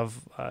of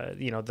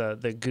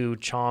the goo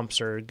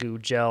chomps or goo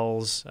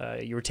gels.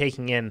 You were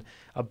taking in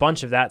a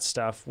bunch of that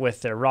stuff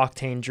with their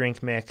Roctane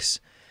drink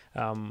mix,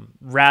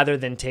 rather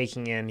than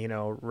taking in,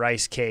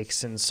 rice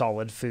cakes and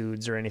solid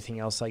foods or anything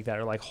else like that,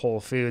 or like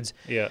whole foods.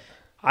 Yeah.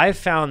 I've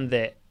found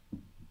that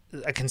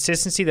a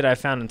consistency that I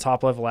found in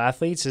top level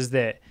athletes is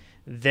that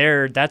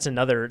they're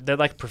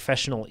like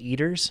professional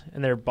eaters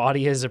and their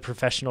body is a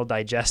professional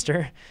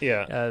digester.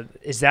 Yeah.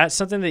 Is that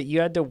something that you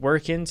had to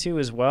work into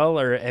as well?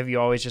 Or have you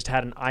always just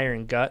had an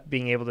iron gut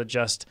being able to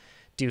just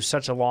do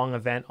such a long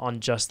event on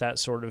just that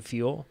sort of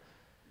fuel?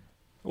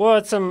 Well,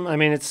 it's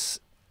it's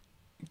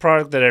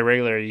product that I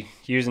regularly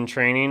use in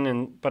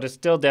training, but it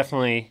still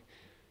definitely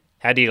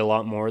had to eat a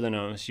lot more than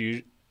I was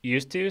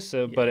used to.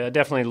 So, but I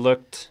definitely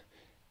looked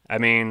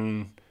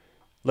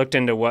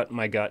into what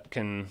my gut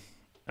can,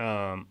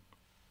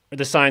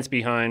 the science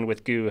behind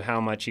with goo,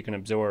 how much you can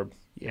absorb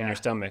in your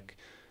stomach,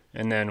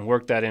 and then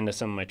worked that into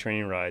some of my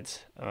training rides.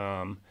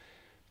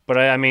 But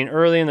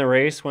early in the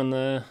race when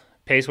the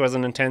pace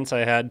wasn't intense,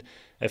 I had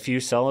a few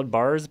solid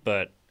bars,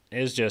 but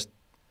it was just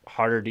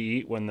harder to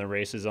eat when the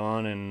race is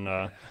on,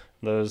 and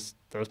those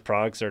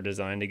products are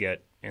designed to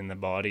get in the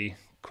body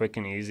quick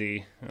and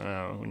easy.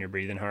 When you're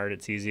breathing hard,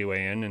 it's easy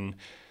way in, and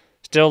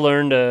still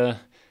learn to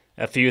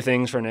a few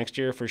things for next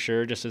year for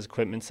sure, just as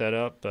equipment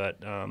setup. But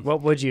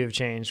what would you have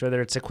changed, whether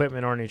it's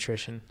equipment or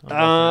nutrition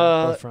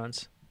on both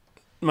fronts?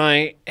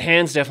 My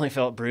hands definitely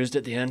felt bruised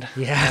at the end.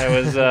 Yeah. I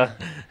was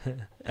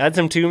had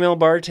some 2 mil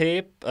bar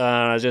tape.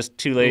 I was just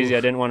too lazy.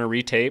 I didn't want to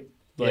retape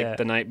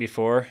the night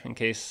before in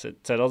case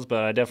it settles,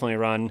 but I definitely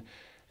run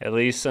at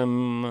least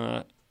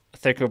some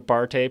thicker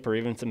bar tape or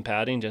even some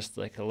padding, just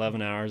like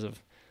 11 hours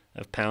of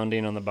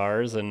pounding on the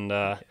bars. And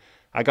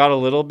I got a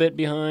little bit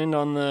behind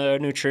on the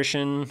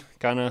nutrition,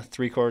 kind of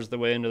 3/4 of the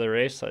way into the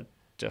race. I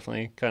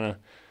definitely kind of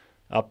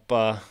up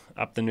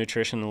the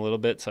nutrition a little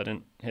bit, so I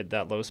didn't hit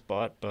that low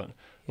spot. But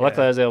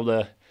luckily I was able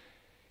to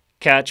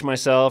catch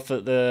myself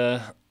at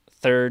the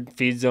third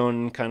feed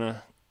zone, kind of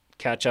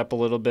catch up a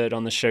little bit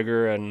on the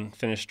sugar and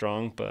finish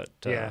strong. But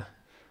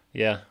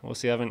we'll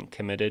see. I haven't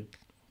committed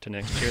to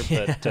next year,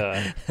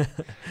 but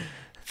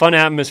fun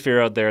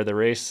atmosphere out there. The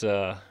race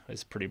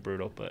is pretty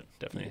brutal, but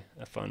definitely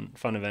a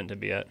fun event to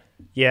be at.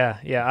 Yeah.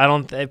 I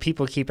don't.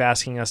 People keep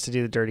asking us to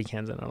do the Dirty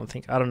Kanza.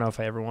 I don't know if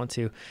I ever want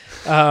to.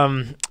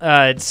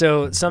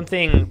 So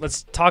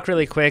let's talk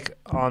really quick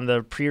on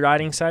the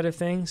pre-riding side of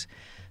things.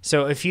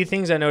 So a few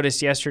things I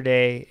noticed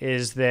yesterday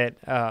is that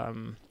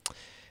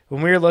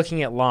when we were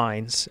looking at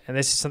lines, and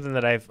this is something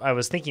that I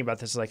was thinking about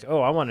this, like,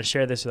 I want to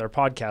share this with our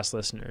podcast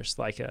listeners.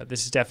 Like,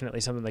 this is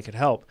definitely something that could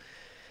help.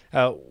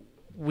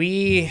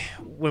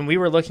 When we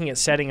were looking at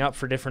setting up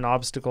for different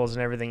obstacles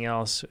and everything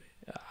else,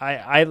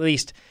 I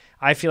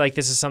feel like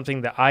this is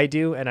something that I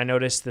do, and I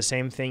noticed the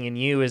same thing in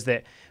you, is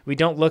that we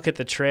don't look at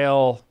the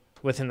trail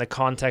within the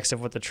context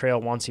of what the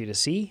trail wants you to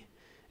see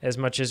as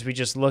much as we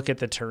just look at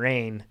the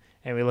terrain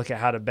and we look at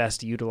how to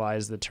best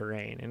utilize the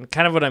terrain. And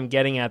kind of what I'm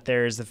getting at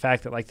there is the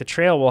fact that, like, the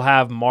trail will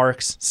have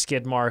marks,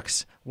 skid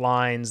marks,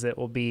 lines that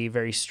will be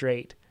very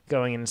straight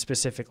going in a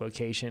specific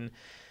location.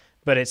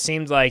 But it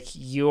seemed like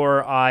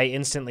your eye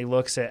instantly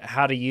looks at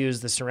how to use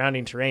the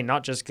surrounding terrain,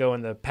 not just go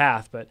in the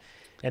path,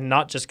 and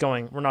not just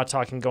we're not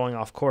talking going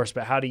off course,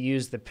 but how to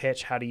use the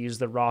pitch, how to use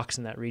the rocks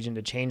in that region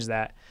to change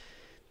that.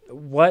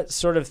 What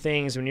sort of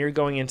things, when you're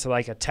going into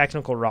like a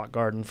technical rock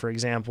garden, for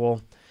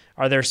example,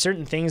 are there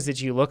certain things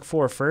that you look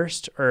for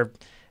first, or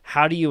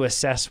how do you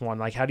assess one?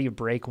 Like, how do you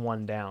break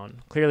one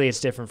down? Clearly it's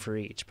different for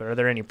each, but are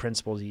there any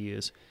principles you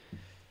use?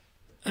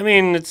 I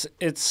mean,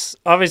 it's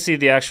obviously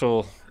the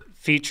actual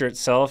feature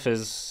itself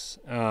is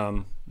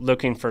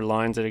looking for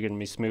lines that are going to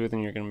be smooth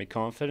and you're going to be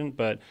confident.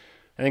 But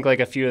I think like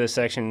a few of the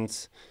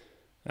sections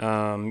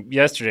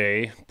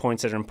yesterday,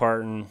 points that are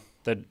important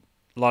that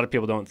a lot of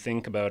people don't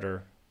think about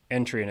are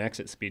entry and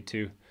exit speed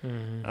too.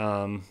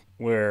 Mm-hmm.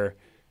 Where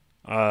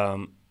a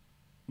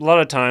lot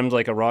of times,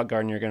 like a rock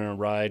garden, you're going to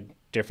ride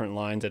different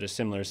lines at a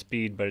similar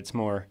speed, but it's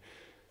more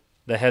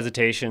the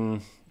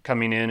hesitation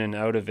coming in and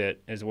out of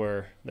it is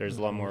where there's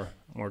a lot more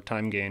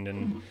time gained.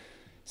 And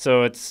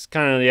so it's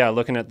kind of,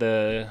 looking at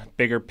the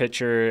bigger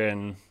picture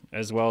and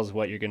as well as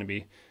what you're going to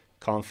be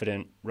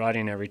confident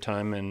riding every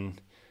time. And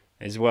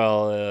as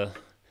well,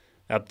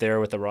 up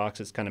there with the rocks,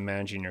 it's kind of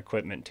managing your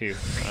equipment too.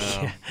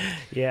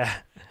 Yeah.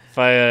 If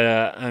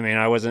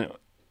I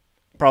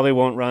probably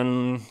won't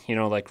run,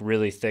 like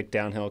really thick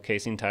downhill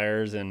casing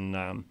tires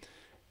and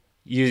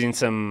using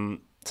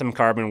some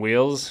carbon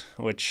wheels,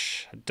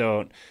 which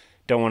don't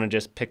want to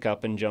just pick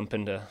up and jump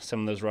into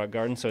some of those rock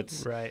gardens. So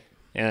it's right.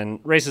 And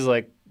races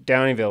like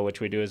Downeyville,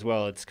 which we do as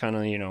well, it's kind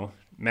of,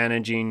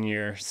 managing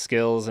your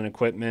skills and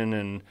equipment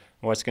and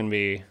what's going to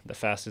be the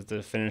fastest to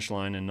the finish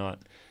line and not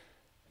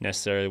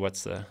necessarily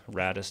what's the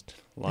raddest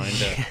line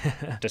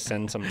to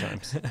descend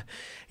sometimes.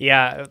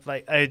 Yeah,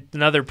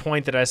 another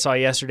point that I saw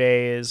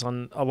yesterday is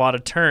on a lot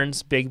of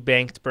turns, big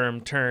banked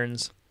berm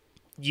turns,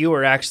 you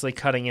were actually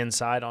cutting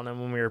inside on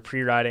them when we were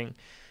pre-riding.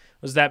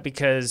 Was that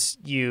because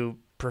you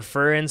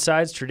prefer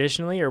insides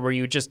traditionally, or were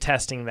you just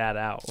testing that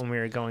out when we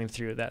were going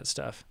through that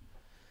stuff?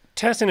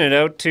 Testing it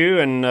out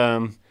too,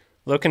 and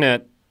looking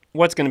at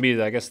what's going to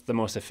be, I guess, the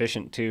most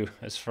efficient too,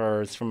 as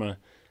far as from a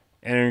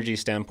energy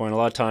standpoint. A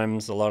lot of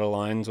times, a lot of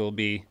lines will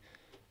be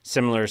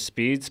similar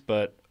speeds,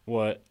 but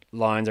what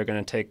lines are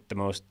going to take the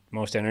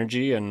most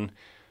energy? And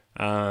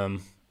again,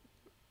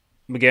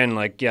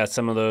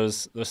 some of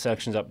those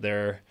sections up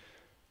there,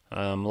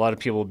 a lot of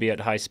people will be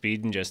at high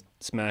speed and just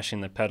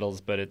smashing the pedals,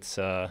 but it's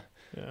a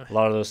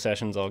lot of those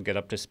sessions I'll get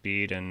up to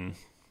speed and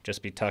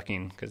just be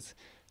tucking because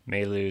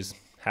may lose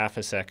half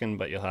a second,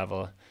 but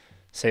you'll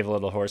save a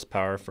little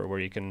horsepower for where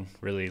you can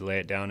really lay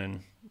it down and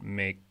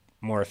make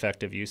more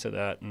effective use of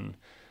that. And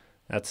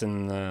that's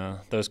in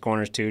those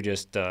corners too,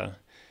 just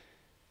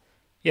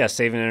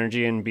saving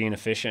energy and being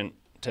efficient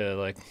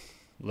to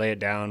lay it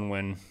down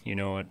when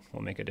it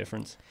will make a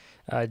difference.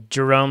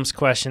 Jerome's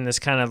question, this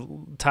kind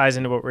of ties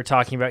into what we're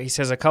talking about. He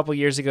says a couple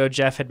years ago,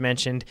 Geoff had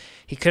mentioned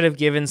he could have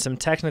given some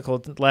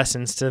technical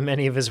lessons to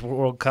many of his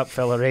World Cup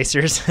fellow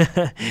racers.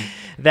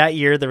 That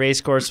year, the race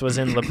course was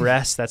in Le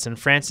Bresse. That's in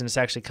France, and it's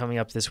actually coming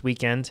up this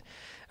weekend,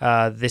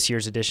 this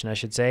year's edition, I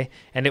should say,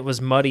 and it was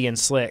muddy and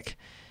slick.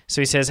 So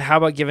he says, how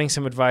about giving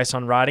some advice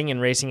on riding and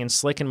racing in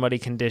slick and muddy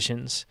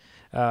conditions?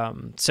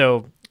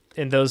 So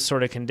in those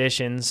sort of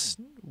conditions,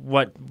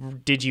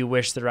 what did you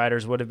wish the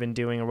riders would have been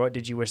doing, or what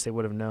did you wish they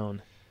would have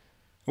known?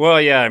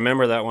 Well, yeah, I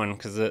remember that one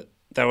because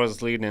that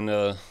was leading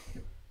into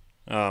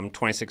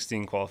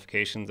 2016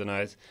 qualifications, and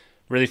I was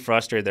really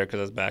frustrated there because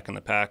I was back in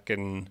the pack,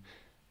 and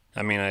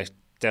I mean, I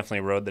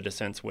definitely rode the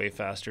descents way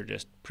faster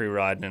just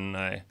pre-riding, and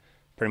I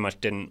pretty much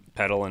didn't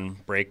pedal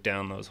and break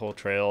down those whole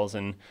trails.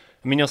 And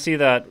I mean, you'll see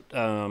that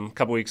a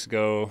couple weeks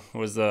ago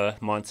was the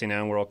Mont Saint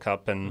Anne World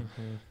Cup, and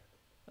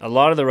a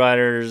lot of the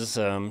riders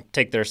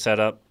take their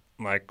setup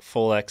like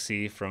full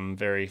XC from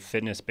very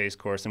fitness-based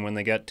course, and when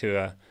they get to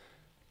a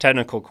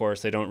technical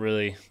course, they don't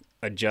really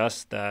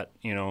adjust that,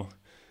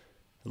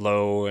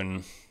 low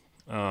and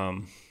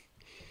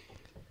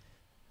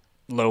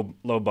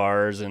low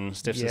bars and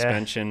stiff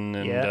suspension,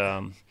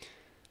 and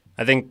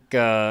I think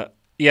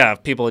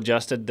if people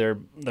adjusted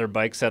their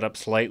bike setup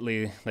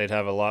slightly, they'd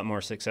have a lot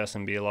more success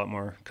and be a lot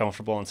more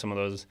comfortable in some of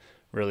those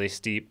really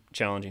steep,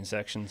 challenging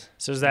sections.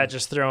 So is that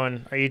just are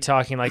you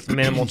talking like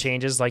minimal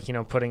changes, like,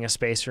 putting a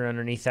spacer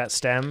underneath that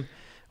stem,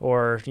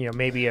 or,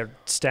 maybe a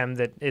stem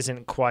that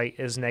isn't quite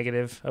as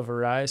negative of a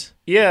rise?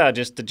 Yeah,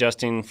 just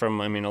adjusting from,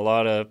 I mean, a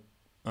lot of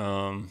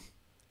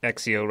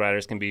XCO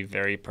riders can be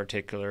very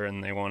particular,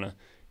 and they want to,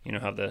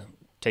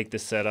 take the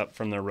setup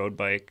from their road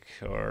bike,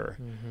 or,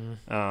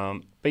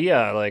 but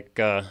yeah, like,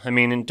 I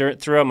mean,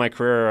 throughout my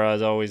career, I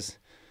was always,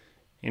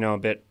 a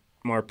bit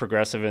more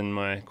progressive in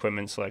my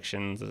equipment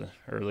selections,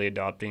 early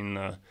adopting,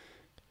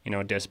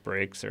 disc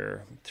brakes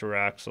or through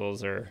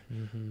axles or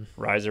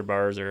riser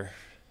bars or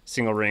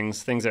single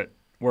rings, things that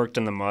worked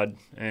in the mud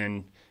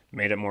and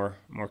made it more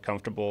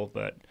comfortable.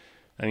 But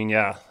I mean,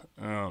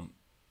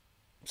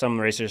 some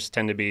racers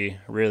tend to be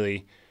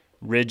really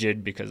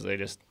rigid because they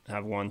just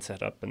have one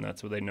setup and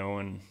that's what they know.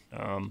 And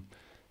I think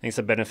it's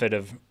the benefit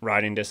of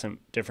riding different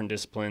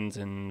disciplines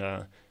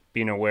and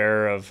being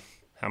aware of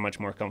how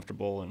much more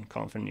comfortable and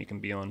confident you can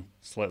be on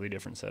slightly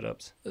different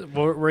setups.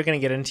 We're going to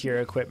get into your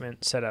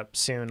equipment setup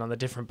soon on the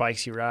different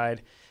bikes you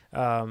ride.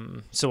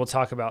 So we'll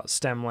talk about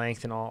stem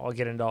length, and I'll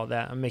get into all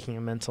that. I'm making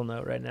a mental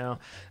note right now.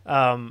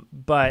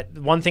 But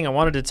one thing I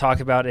wanted to talk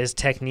about is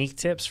technique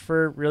tips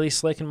for really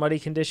slick and muddy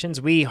conditions.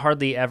 We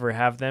hardly ever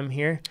have them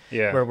here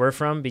where we're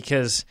from,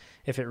 because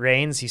if it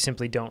rains, you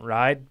simply don't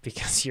ride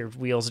because your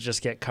wheels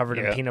just get covered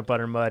in peanut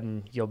butter mud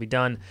and you'll be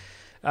done.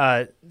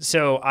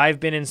 So I've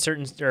been in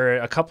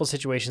a couple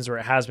situations where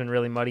it has been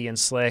really muddy and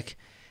slick,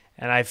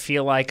 and I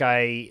feel like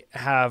I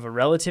have a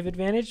relative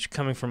advantage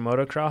coming from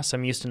motocross.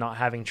 I'm used to not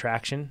having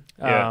traction,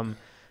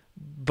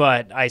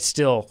 but I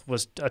still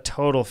was a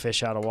total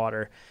fish out of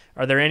water.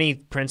 Are there any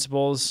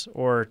principles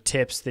or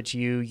tips that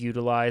you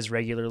utilize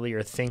regularly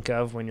or think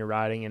of when you're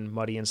riding in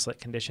muddy and slick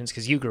conditions?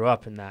 Because you grew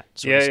up in that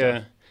sort of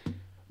stuff. Yeah.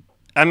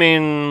 I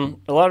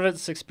mean, a lot of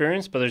it's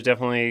experience, but there's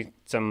definitely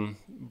some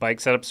bike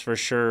setups for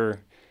sure.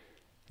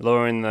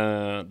 Lowering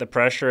the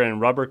pressure and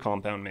rubber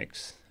compound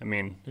makes,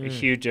 a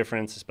huge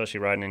difference,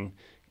 especially riding in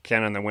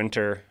Canada in the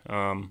winter.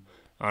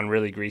 On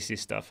really greasy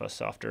stuff, a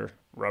softer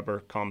rubber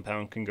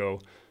compound can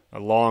go a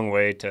long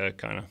way to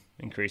kind of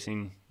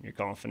increasing your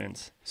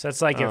confidence. So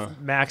that's like if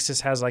Maxxis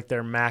has like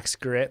their max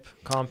grip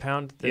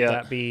compound,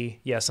 that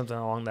be something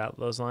along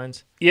those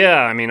lines?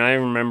 Yeah, I mean, I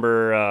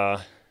remember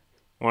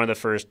one of the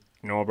first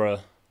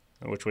Nobra,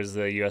 which was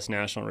the U.S.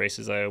 national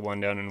races I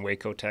won down in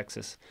Waco,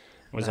 Texas,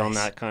 was on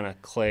that kind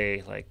of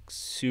clay, like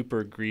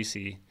super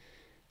greasy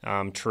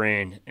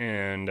terrain,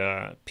 and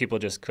people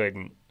just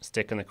couldn't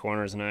stick in the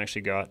corners. And I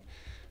actually got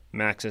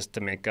Maxxis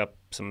to make up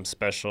some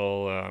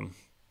special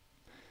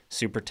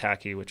super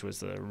tacky, which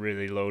was the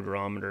really low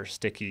durometer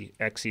sticky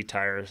XC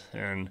tires,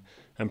 and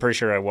I'm pretty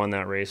sure I won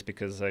that race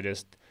because I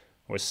just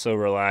was so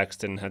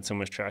relaxed and had so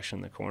much traction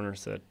in the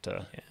corners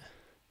that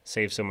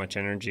saved so much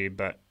energy.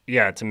 But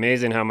yeah, it's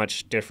amazing how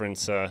much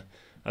difference a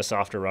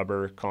softer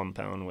rubber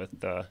compound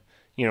with a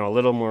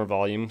little more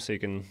volume, so you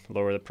can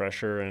lower the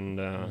pressure, and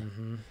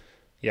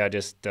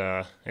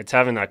it's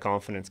having that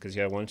confidence, because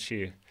once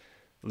you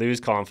lose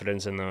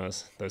confidence in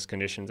those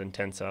conditions and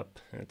tense up,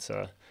 it's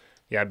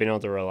being able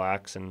to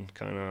relax and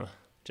kind of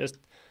just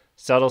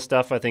subtle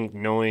stuff. I think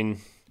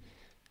knowing,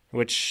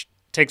 which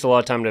takes a lot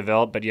of time to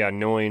develop, but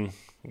knowing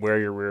where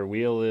your rear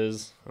wheel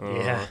is,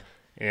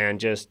 and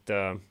just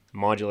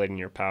modulating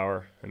your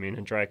power. I mean,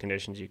 in dry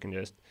conditions you can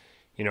just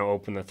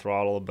open the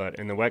throttle, but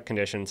in the wet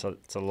conditions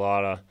it's a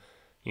lot of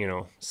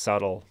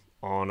subtle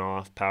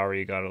on-off power.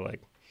 You got to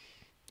like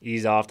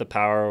ease off the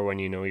power when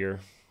you're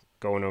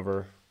going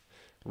over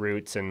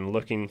roots and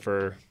looking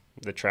for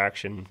the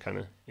traction kind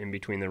of in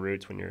between the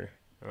roots when you're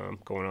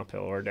going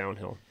uphill or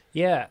downhill.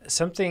 Yeah,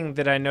 something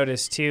that I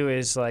noticed too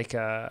is like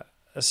a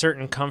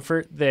certain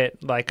comfort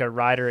that like a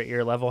rider at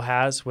your level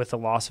has with a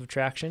loss of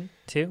traction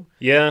too.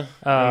 Yeah,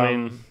 I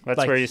mean, that's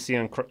like, where you see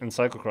in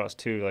cyclocross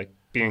too, like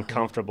being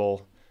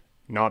comfortable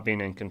not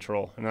being in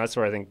control. And that's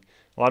where I think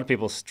a lot of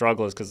people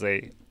struggle, is because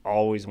they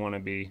always want to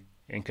be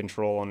in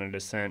control on a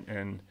descent,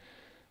 and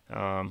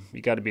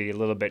you got to be a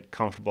little bit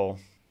comfortable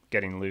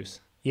getting loose.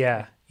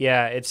 Yeah.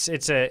 Yeah.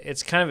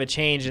 It's kind of a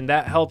change, and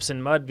that helps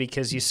in mud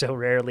because you so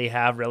rarely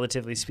have,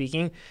 relatively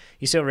speaking,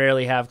 you so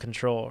rarely have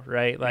control,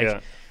 right?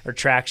 Like, or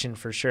traction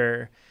for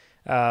sure.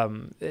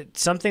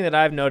 It's something that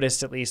I've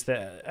noticed, at least,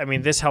 that, I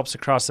mean, this helps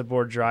across the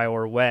board, dry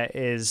or wet,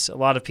 is a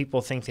lot of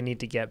people think they need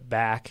to get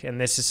back.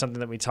 And this is something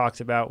that we talked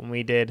about when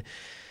we did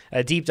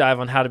a deep dive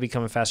on how to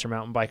become a faster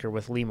mountain biker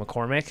with Lee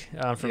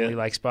McCormick from Lee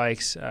Likes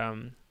Bikes.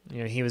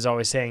 He was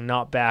always saying,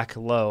 not back,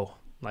 low.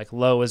 Like,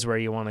 low is where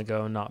you want to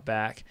go, not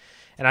back.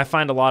 And I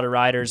find a lot of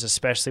riders,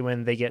 especially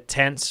when they get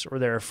tense or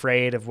they're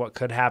afraid of what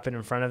could happen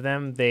in front of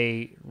them,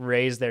 they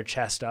raise their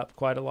chest up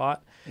quite a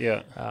lot.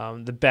 Yeah.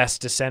 The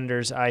best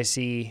descenders I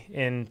see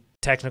in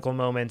technical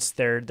moments,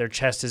 their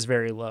chest is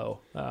very low,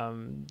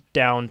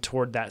 down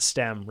toward that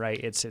stem, right?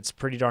 It's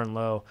pretty darn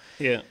low.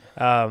 Yeah.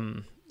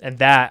 And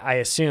that, I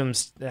assume,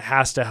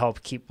 has to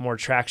help keep more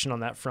traction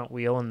on that front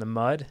wheel in the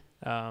mud.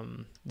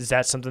 Is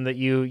that something that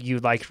you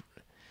like?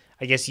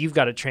 I guess you've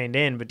got it trained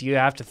in, but do you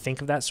have to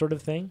think of that sort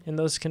of thing in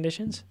those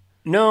conditions?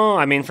 No,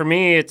 I mean, for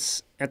me,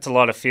 it's a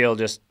lot of feel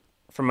just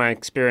from my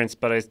experience,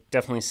 but I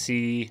definitely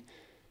see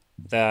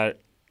that,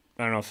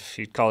 I don't know if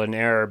you'd call it an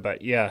error, but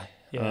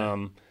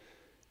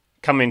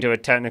coming to a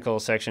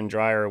technical section,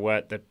 dry or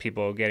wet, that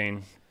people are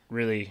getting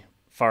really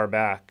far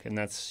back. And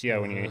that's,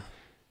 when you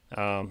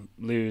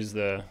lose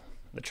the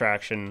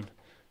traction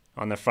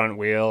on the front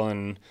wheel.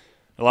 And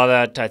a lot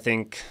of that, I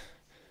think,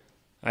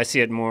 I see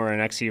it more in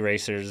XC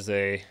racers.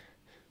 They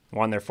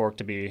want their fork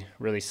to be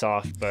really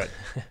soft, but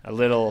a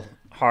little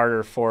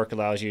harder fork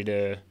allows you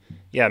to,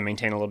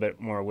 maintain a little bit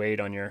more weight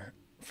on your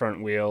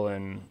front wheel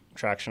and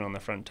traction on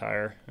the front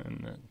tire,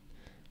 and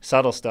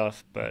subtle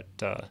stuff, but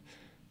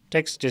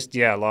takes just,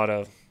 a lot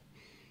of,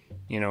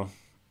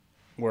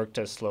 work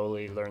to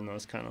slowly learn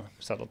those kind of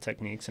subtle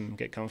techniques and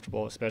get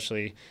comfortable,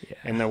 especially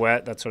in the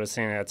wet. That's what I was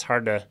saying. It's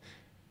hard to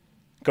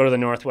go to the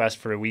Northwest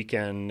for a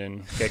weekend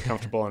and get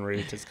comfortable en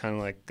route. It's kind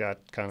of like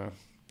that kind of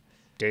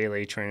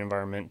daily training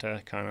environment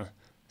to kind of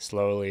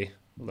slowly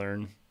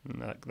learn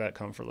that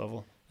comfort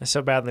level. I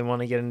so badly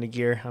want to get into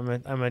gear. I'm a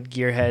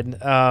gearhead,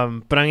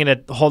 but I'm going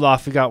to hold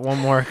off. We got one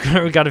more.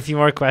 We got a few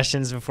more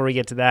questions before we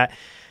get to that.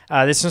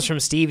 This one's from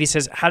Steve. He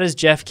says, how does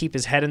Geoff keep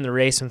his head in the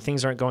race when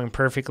things aren't going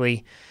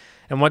perfectly?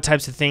 And what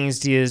types of things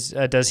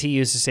does he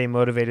use to stay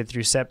motivated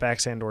through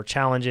setbacks and or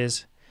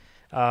challenges?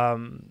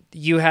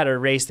 You had a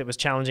race that was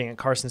challenging at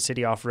Carson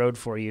City off-road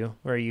for you,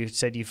 where you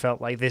said you felt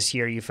like this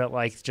year you felt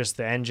like just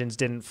the engines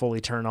didn't fully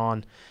turn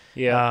on.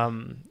 Yeah.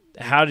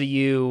 How do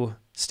you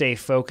stay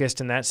focused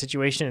in that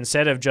situation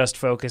instead of just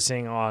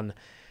focusing on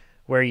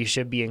where you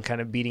should be and kind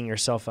of beating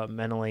yourself up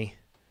mentally?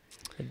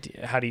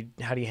 How do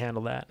you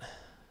handle that?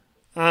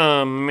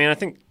 I mean, I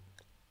think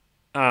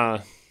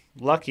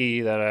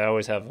lucky that I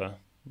always have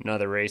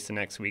another race the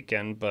next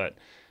weekend, but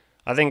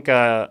I think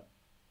a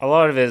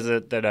lot of it is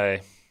that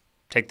I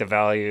take the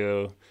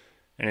value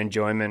and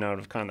enjoyment out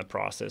of kind of the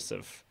process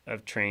of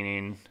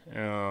training.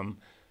 And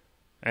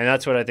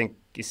that's what I think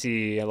you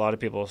see a lot of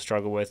people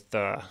struggle with.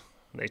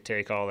 They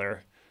take all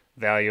their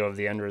value of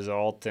the end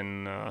result,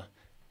 and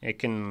it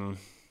can,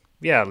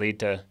 lead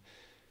to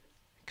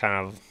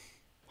kind of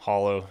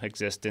hollow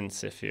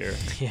existence if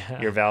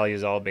your value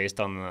is all based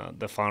on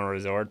the final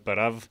resort. But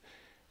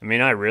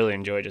I really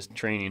enjoy just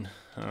training.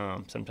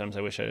 Sometimes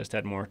I wish I just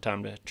had more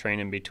time to train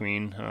in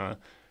between.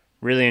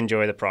 Really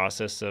enjoy the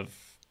process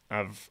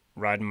of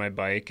riding my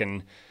bike,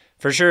 and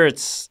for sure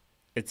it's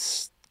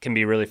can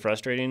be really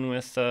frustrating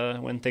with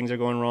when things are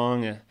going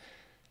wrong.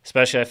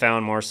 Especially I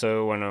found more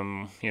so when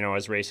I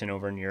was racing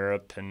over in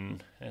Europe,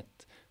 and it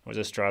was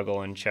a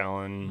struggle and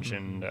challenge.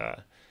 And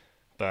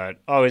but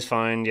always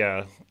find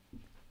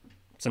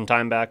some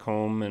time back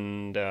home,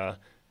 and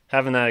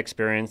having that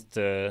experience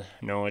to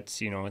know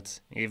it's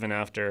even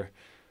after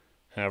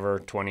however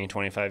 20,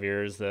 25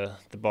 years, the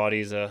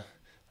body's a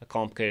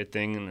complicated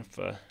thing, and if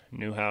I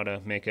knew how to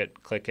make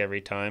it click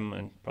every time,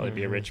 I'd probably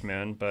be a rich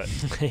man. But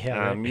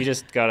you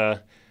just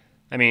gotta,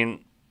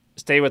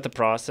 stay with the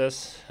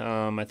process.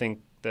 I think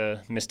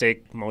the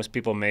mistake most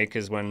people make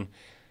is when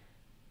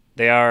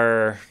they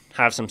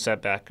have some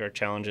setback or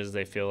challenges,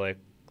 they feel like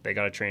they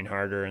gotta train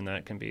harder, and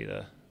that can be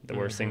the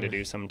worst thing to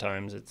do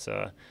sometimes. It's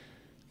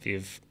if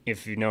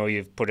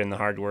you've put in the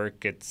hard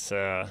work, it's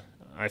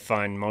I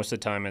find most of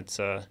the time it's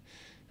a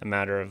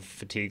matter of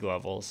fatigue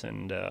levels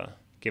and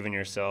giving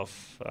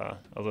yourself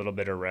a little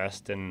bit of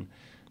rest. And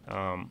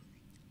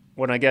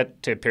when I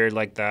get to a period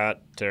like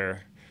that,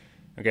 or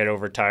I get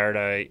overtired,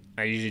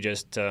 I usually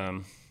just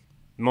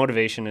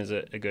motivation is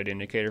a good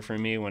indicator for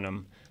me. When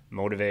I'm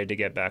motivated to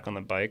get back on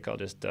the bike, I'll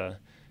just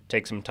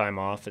take some time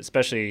off.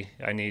 Especially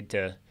I need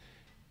to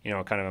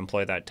kind of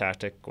employ that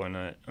tactic when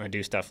I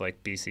do stuff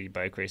like BC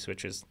Bike Race,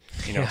 which is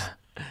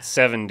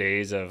 7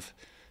 days of,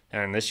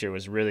 and this year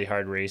was really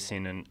hard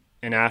racing,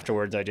 and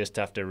afterwards I just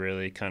have to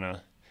really kind of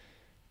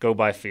go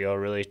by feel,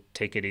 really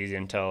take it easy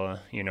until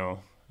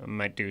I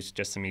might do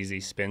just some easy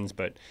spins,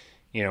 but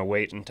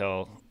wait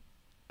until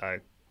I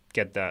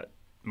get that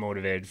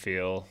motivated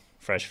feel,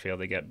 fresh feel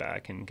to get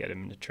back and get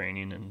him into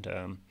training.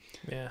 And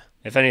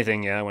if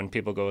anything, when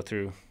people go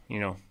through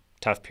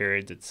tough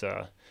periods, it's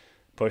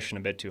pushing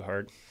a bit too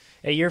hard.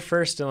 At your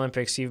first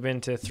Olympics, you've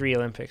been to 3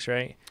 Olympics,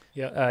 right?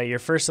 Yeah. Your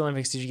first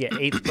Olympics, did you get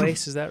 8th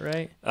place? Is that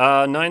right?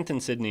 9th in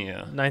Sydney,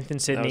 yeah. 9th in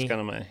Sydney. That was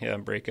kind of my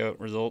breakout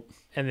result.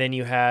 And then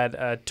you had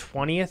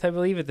 20th, I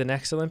believe, at the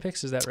next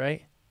Olympics. Is that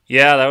right?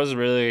 Yeah, that was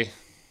really,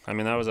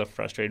 that was a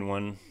frustrating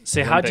one.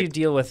 So how'd you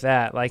deal with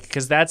that? Like,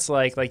 because that's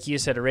like you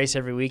said, a race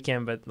every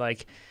weekend, but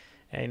like,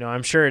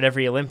 I'm sure at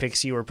every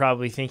Olympics you were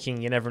probably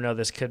thinking, you never know,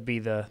 this could be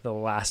the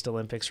last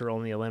Olympics or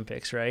only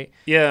Olympics, right?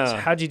 Yeah. So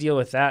how'd you deal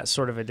with that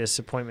sort of a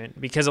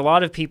disappointment? Because a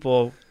lot of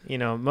people,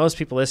 most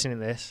people listening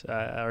to this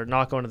are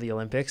not going to the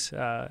Olympics.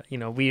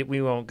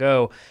 We won't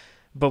go,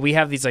 but we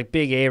have these like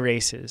big A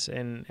races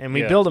and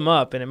we build them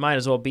up, and it might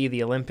as well be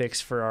the Olympics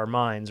for our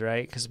minds,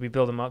 right? Because we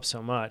build them up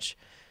so much.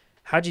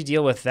 How'd you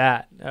deal with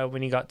that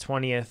when you got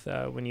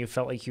 20th, when you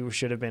felt like you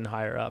should have been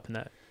higher up in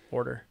that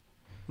order?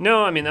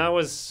 No, that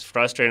was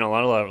frustrating on a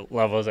lot of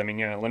levels.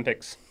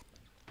 Olympics,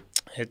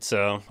 it's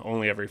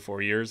only every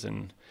 4 years,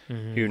 and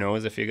who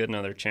knows if you get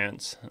another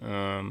chance.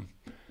 So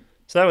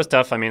that was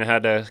tough. I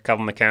had a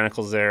couple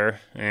mechanicals there,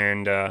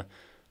 and that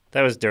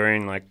was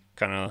during like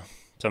kind of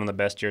some of the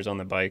best years on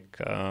the bike.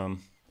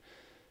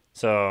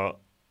 So,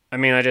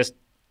 I just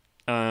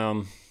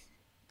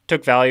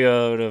took value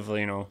out of,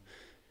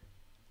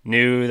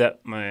 knew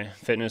that my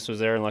fitness was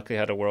there, and luckily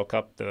had a World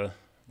Cup the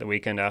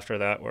weekend after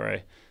that where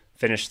I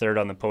finished 3rd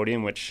on the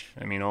podium, which,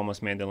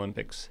 almost made the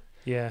Olympics.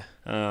 Yeah.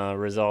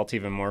 Result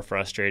even more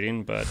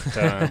frustrating. But,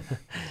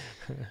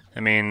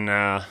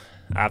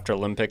 after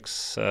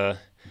Olympics,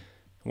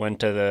 went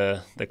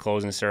to the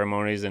closing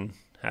ceremonies and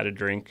had a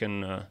drink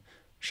and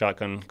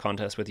shotgun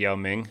contest with Yao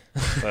Ming.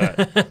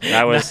 But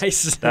that was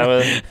nice.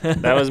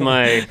 that was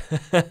my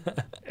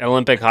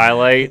Olympic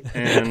highlight.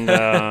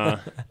 And,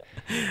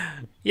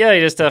 you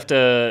just have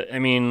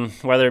to,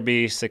 whether it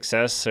be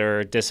success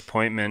or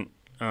disappointment,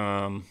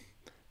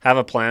 have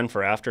a plan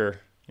for after,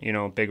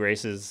 big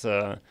races.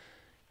 A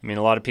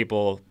lot of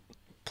people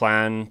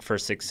plan for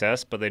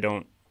success, but they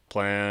don't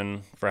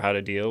plan for how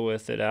to deal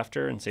with it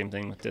after. And same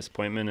thing with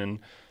disappointment, and,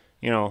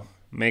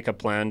 make a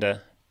plan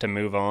to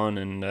move on.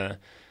 And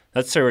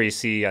that's where you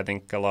see, I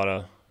think, a lot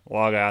of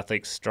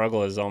athletes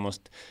struggle is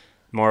almost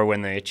more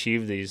when they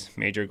achieve these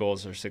major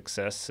goals or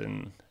success,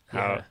 and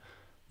how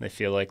they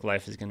feel like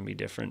life is going to be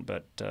different,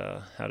 but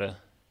how to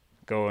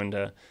go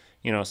into,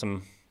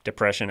 some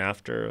depression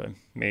after a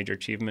major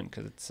achievement,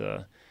 because it's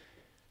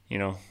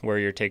where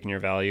you're taking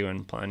your value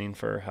and planning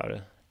for how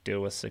to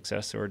deal with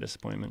success or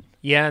disappointment.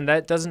 Yeah, and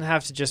that doesn't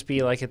have to just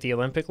be like at the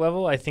Olympic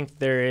level. I think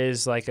there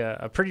is like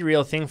a pretty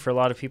real thing for a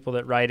lot of people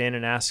that write in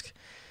and ask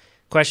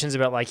questions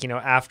about like,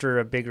 after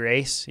a big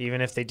race, even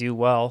if they do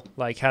well,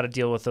 like how to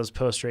deal with those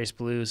post-race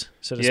blues,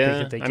 so to speak,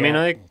 that they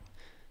get.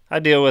 I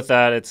deal with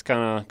that. It's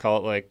kind of, call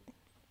it like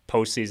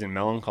postseason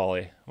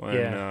melancholy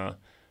when,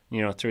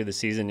 through the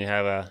season you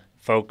have a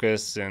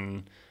focus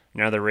and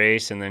another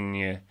race, and then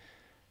you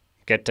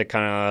get to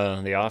kind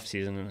of the off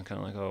season and kind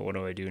of like, oh, what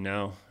do I do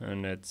now?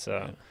 And it's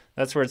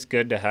that's where it's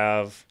good to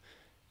have,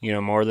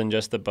 more than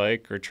just the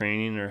bike or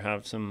training, or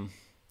have some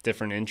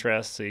different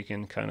interests so you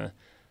can kind of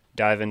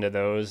dive into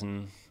those,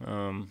 and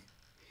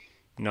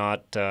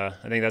not. I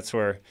think that's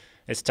where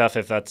it's tough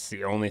if that's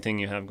the only thing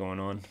you have going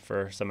on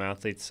for some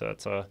athletes. So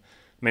it's I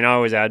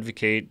always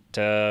advocate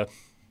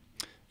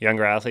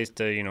younger athletes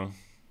to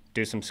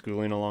do some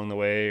schooling along the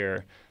way,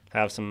 or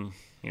have some,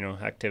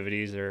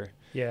 activities or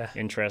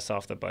interests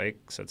off the bike,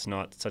 so it's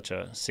not such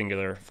a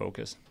singular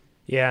focus.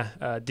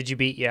 Yeah. Did you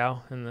beat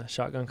Yao in the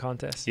shotgun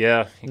contest?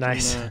 Yeah.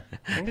 Nice. I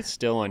think it's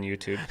still on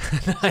YouTube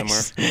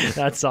Nice. somewhere.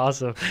 That's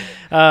awesome.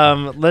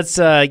 Let's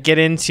get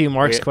into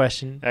Mark's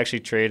question.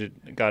 Actually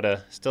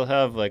still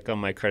have, like, on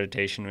my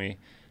accreditation, we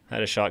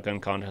had a shotgun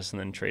contest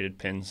and then traded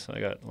pins. So I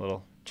got a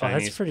little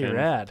Chinese that's pretty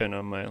rad. Pin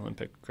on my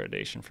Olympic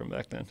accreditation from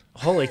back then.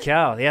 Holy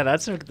cow. Yeah,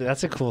 that's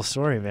a cool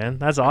story, man.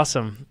 That's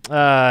awesome.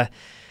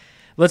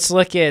 Let's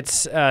look at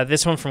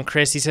this one from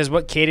Chris. He says,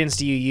 what cadence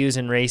do you use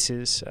in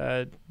races?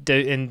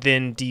 And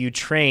then do you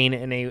train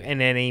in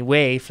any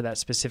way for that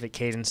specific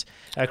cadence?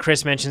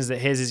 Chris mentions that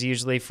his is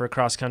usually for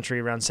cross country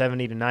around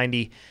 70 to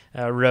 90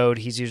 road.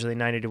 He's usually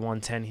 90 to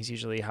 110. He's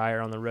usually higher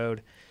on the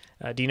road.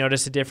 Do you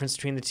notice a difference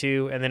between the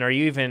two? And then are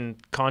you even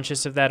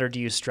conscious of that, or do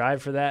you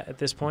strive for that at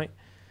this point?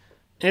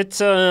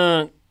 It's,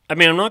 I'm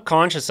not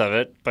conscious of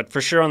it, but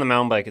for sure on the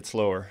mountain bike it's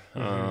lower.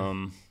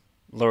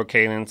 Lower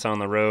cadence on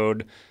the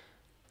road.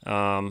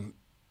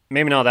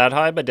 Maybe not that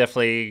high, but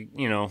definitely,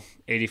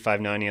 85,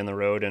 90 on the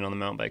road, and on the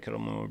mountain bike it'll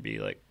more be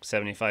like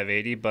 75,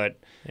 80, but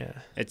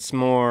it's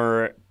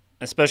more,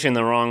 especially in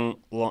the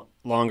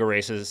longer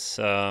races,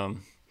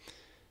 trying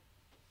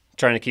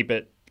to keep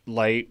it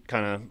light,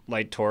 kind of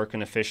light torque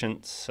and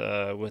efficient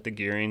with the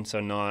gearing, so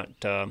not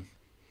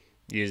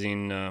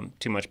using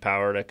too much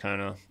power to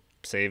kind of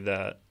save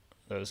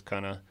those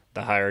kind of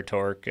the higher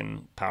torque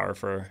and power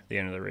for the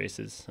end of the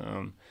races.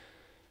 So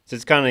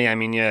it's kind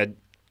of,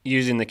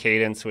 using the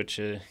cadence,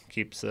 which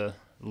keeps the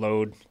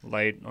load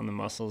light on the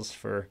muscles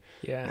for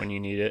when you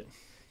need it.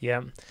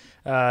 Yeah.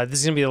 This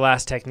is going to be the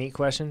last technique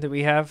question that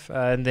we have,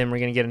 and then we're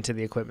going to get into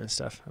the equipment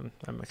stuff.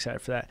 I'm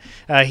excited for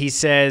that. He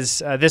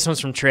says, this one's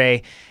from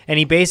Trey, and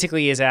he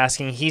basically is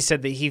asking, he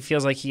said that he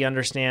feels like he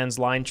understands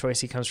line choice.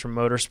 He comes from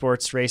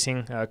motorsports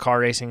racing, car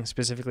racing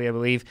specifically, I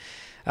believe.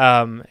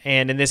 And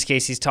in this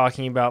case, he's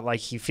talking about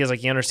like he feels like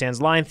he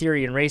understands line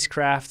theory and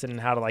racecraft and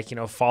how to like,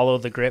 follow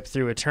the grip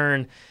through a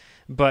turn.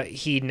 But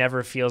he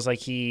never feels like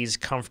he's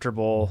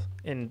comfortable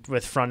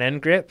with front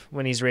end grip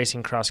when he's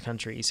racing cross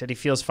country. He said he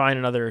feels fine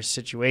in other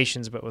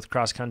situations, but with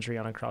cross country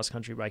on a cross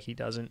country bike, he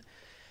doesn't.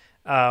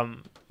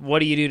 What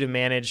do you do to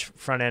manage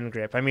front end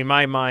grip? I mean,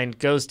 my mind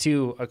goes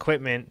to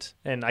equipment,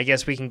 and I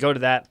guess we can go to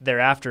that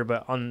thereafter.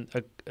 But on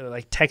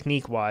like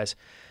technique wise,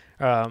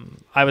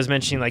 I was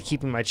mentioning like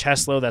keeping my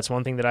chest low. That's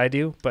one thing that I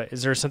do. But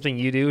is there something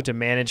you do to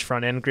manage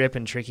front end grip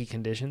in tricky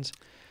conditions?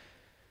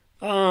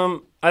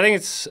 I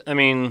think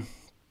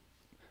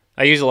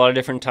I use a lot of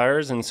different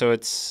tires, and so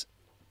it's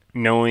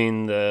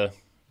knowing the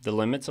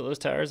limits of those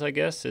tires, I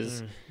guess,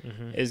 is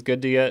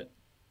good to get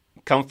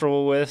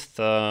comfortable with.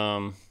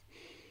 I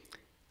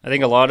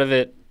think a lot of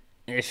it,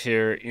 if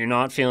you're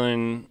not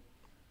feeling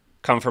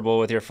comfortable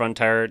with your front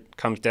tire, it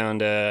comes down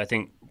to, I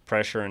think,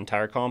 pressure and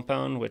tire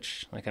compound,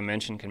 which, like I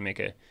mentioned, can make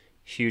a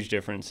huge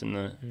difference in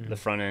the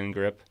front end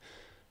grip.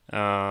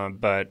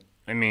 But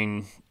I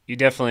mean,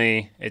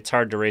 it's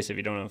hard to race if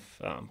you don't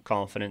have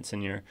confidence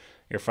in your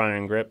front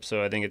end grip.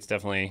 So I think it's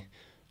definitely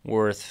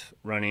worth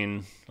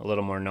running a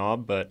little more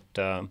knob. But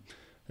I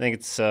think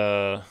it's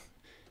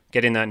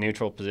getting that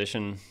neutral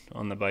position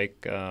on the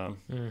bike.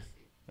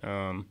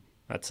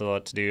 That's a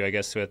lot to do, I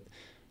guess, with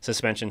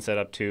suspension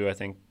setup too. I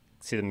think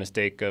see the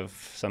mistake of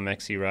some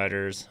XC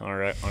riders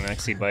on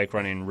XC bike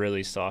running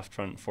really soft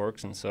front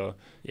forks, and so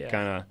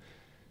kind of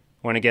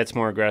when it gets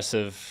more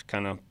aggressive,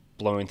 kind of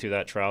blowing through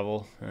that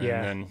travel, and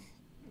then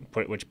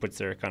which puts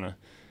their kind of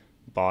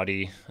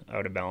body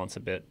out of balance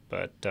a bit.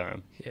 But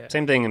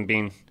same thing in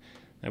being,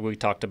 like we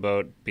talked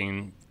about,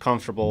 being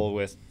comfortable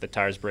with the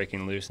tires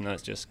breaking loose, and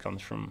that just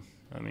comes from,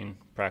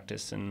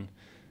 practice and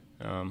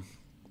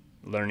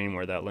learning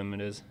where that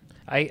limit is.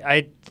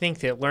 I think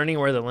that learning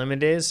where the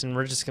limit is, and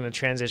we're just going to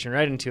transition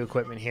right into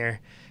equipment here,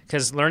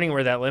 because learning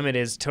where that limit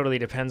is totally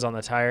depends on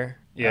the tire.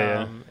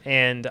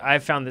 And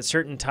I've found that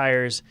certain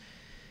tires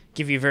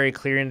give you a very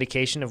clear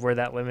indication of where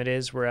that limit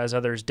is, whereas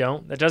others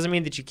don't. That doesn't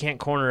mean that you can't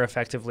corner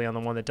effectively on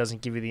the one that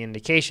doesn't give you the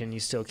indication. You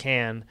still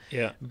can.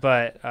 Yeah.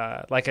 But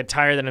like a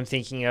tire that I'm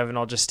thinking of, and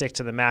I'll just stick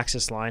to the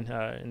Maxxis line.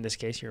 In this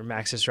case, you're a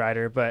Maxxis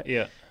rider. But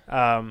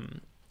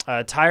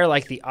a tire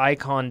like the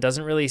Icon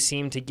doesn't really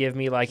seem to give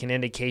me like an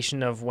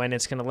indication of when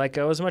it's going to let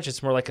go as much.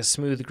 It's more like a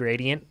smooth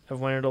gradient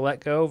of when it'll let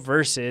go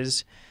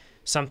versus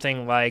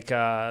something like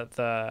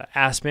the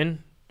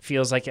Aspen.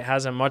 Feels like it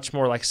has a much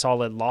more like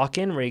solid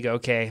lock-in where you go,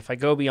 okay, if I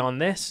go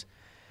beyond this,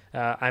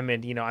 I'm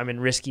in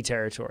risky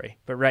territory.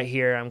 But right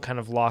here, I'm kind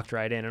of locked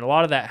right in. And a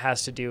lot of that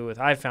has to do with,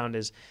 I've found,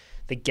 is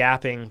the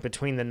gapping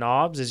between the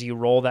knobs as you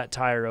roll that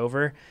tire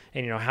over,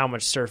 and how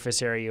much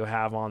surface area you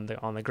have on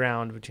the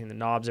ground between the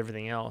knobs,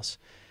 everything else.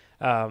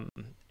 And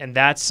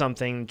that's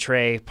something,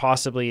 Trey,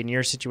 possibly in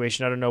your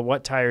situation, I don't know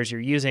what tires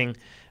you're using,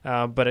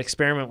 but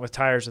experiment with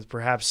tires with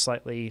perhaps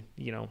slightly,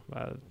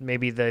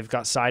 maybe they've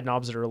got side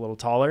knobs that are a little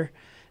taller.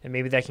 And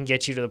maybe that can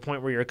get you to the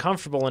point where you're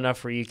comfortable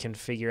enough where you can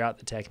figure out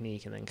the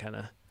technique and then kind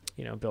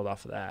of, build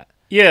off of that.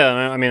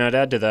 Yeah, I'd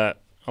add to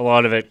that. A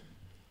lot of it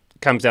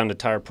comes down to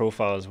tire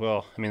profile as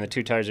well. The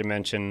two tires you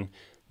mentioned,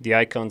 the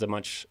Icon's a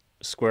much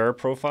squarer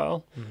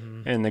profile,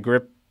 and the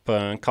grip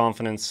and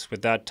confidence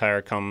with that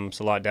tire comes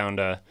a lot down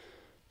to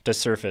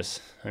surface.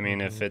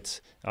 If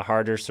it's a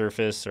harder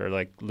surface or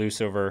like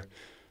loose over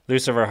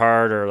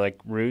hard or like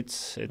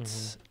roots,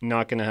 it's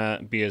not going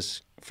to be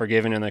as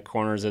forgiving in the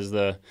corners as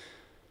the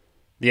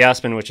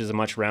Aspen, which is a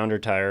much rounder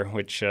tire,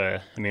 which,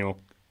 will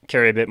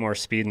carry a bit more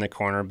speed in the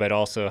corner, but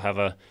also have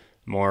a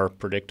more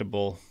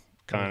predictable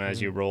kind of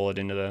as you roll it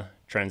into the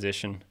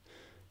transition.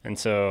 And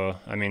so,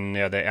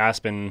 the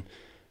Aspen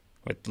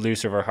with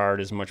loose over hard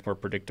is much more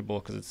predictable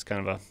because it's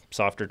kind of a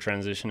softer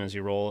transition as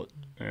you roll it.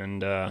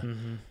 And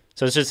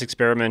so it's just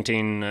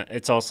experimenting.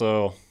 It's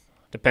also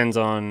depends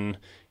on,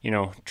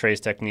 Trey's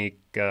technique.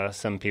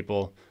 Some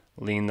people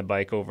lean the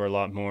bike over a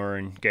lot more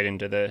and get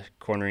into the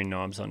cornering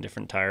knobs on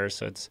different tires.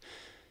 So it's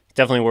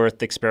definitely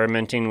worth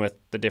experimenting with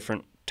the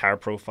different tire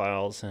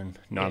profiles and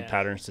knob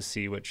patterns to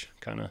see which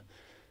kind of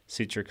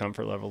suits your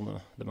comfort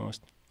level the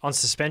most. On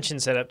suspension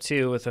setup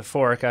too, with a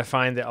fork, I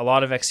find that a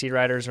lot of XC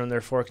riders run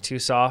their fork too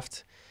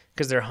soft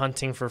because they're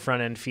hunting for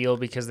front end feel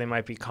because they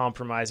might be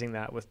compromising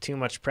that with too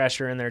much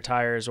pressure in their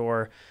tires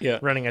or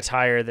running a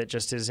tire that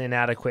just is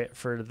inadequate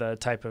for the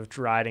type of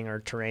riding or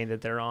terrain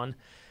that they're on.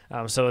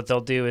 So what they'll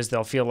do is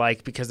they'll feel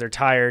like because their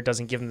tire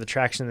doesn't give them the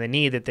traction they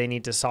need, that they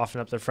need to soften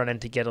up their front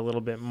end to get a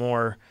little bit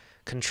more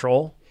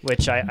control,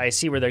 which I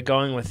see where they're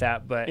going with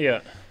that, but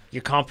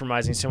you're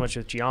compromising so much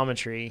with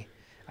geometry.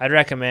 I'd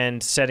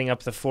recommend setting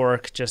up the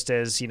fork just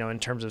as, in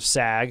terms of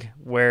sag,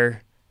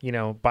 where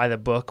by the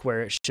book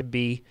where it should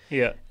be.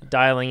 Yeah.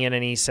 Dialing in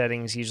any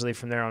settings, usually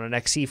from there on an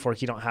XC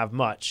fork, you don't have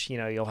much.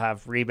 You'll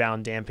have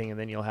rebound damping, and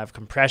then you'll have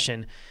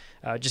compression.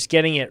 Just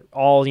getting it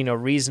all,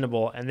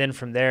 reasonable, and then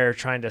from there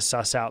trying to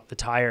suss out the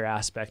tire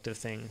aspect of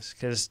things.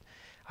 Because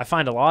I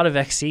find a lot of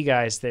XC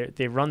guys,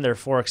 they run their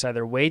forks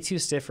either way too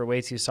stiff or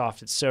way too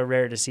soft. It's so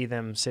rare to see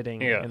them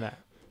sitting in that.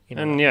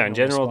 In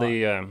general,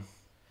 a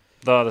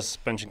lot of the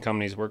suspension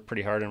companies work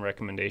pretty hard on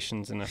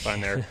recommendations, and I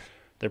find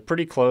they're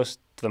pretty close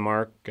to the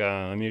mark.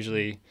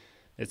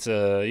 It's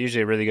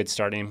usually a really good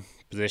starting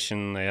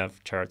position. They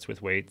have charts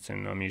with weights,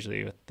 and I'm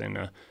usually within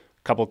a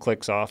couple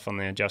clicks off on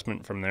the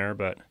adjustment from there.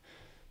 But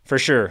for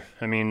sure,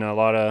 I mean, a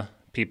lot of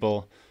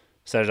people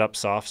set it up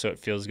soft so it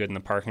feels good in the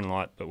parking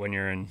lot, but when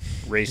you're in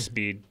race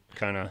speed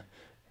kind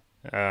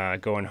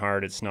of going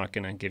hard, it's not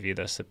going to give you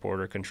the support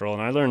or control.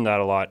 And I learned that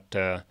a lot.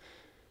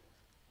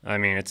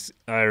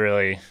 I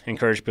really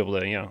encourage people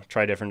to,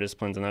 try different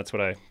disciplines, and that's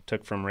what I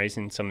took from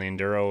racing. Some of the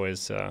enduro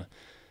is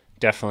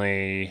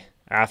definitely,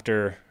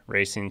 after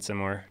racing some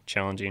more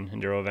challenging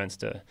enduro events,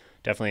 to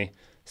definitely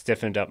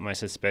stiffened up my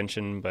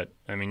suspension. But,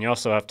 you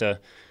also have to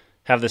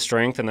have the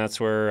strength, and that's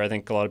where I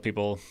think a lot of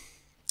people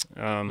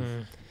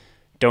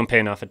don't pay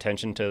enough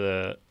attention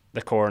to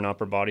the core and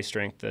upper body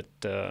strength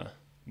that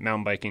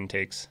mountain biking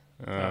takes.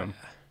 I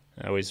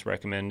always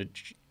recommend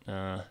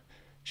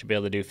should be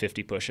able to do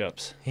 50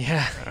 push-ups.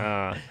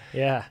 Yeah.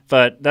 Yeah.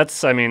 But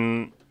that's,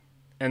 and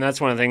that's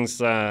one of the things,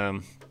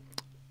 how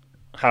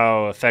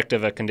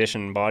effective a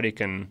conditioned body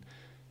can,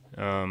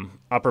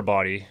 upper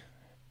body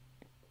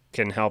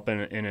can help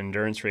in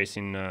endurance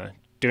racing.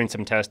 Doing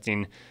some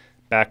testing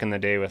back in the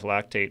day with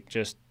lactate,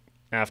 just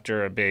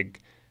after a big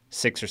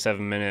 6 or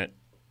 7 minute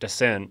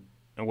descent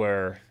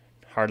where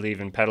hardly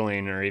even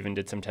pedaling, or even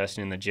did some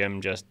testing in the gym,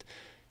 just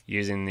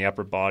using the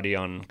upper body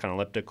on kind of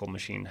elliptical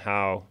machine,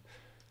 how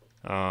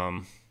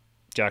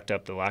jacked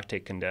up the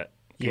lactate can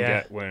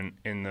get when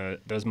in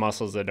those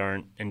muscles that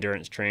aren't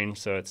endurance trained.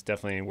 So it's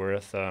definitely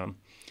worth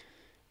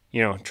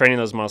training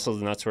those muscles,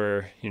 and that's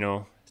where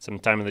some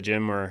time in the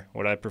gym, or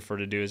what I prefer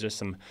to do is just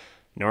some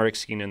Nordic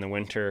skiing in the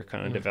winter,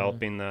 kind of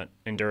developing that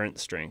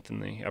endurance strength, and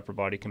the upper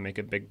body can make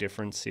a big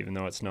difference, even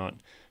though it's not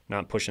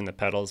pushing the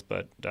pedals,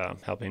 but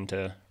helping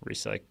to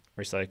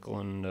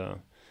recycle and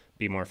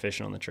be more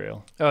efficient on the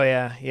trail. Oh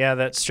yeah,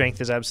 that strength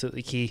is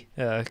absolutely key.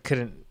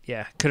 Couldn't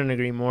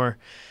agree more.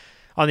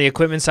 On the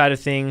equipment side of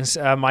things,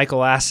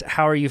 Michael asks,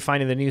 how are you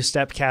finding the new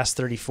StepCast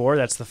 34?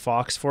 That's the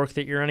Fox fork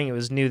that you're running. It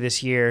was new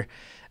this year.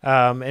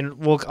 And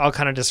I'll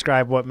kind of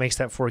describe what makes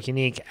that fork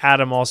unique.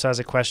 Adam also has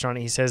a question on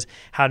it. He says,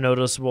 how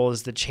noticeable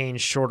is the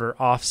change shorter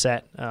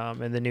offset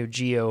in the new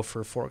Geo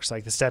for forks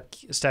like the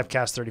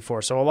StepCast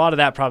 34? So a lot of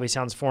that probably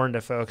sounds foreign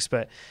to folks,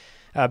 but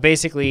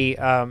basically,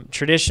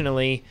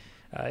 traditionally,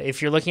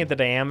 if you're looking at the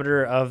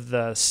diameter of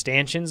the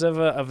stanchions of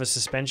a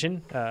suspension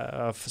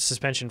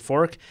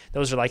fork,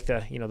 those are like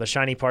the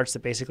shiny parts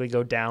that basically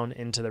go down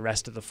into the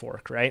rest of the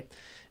fork, right?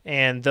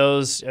 And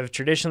those have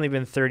traditionally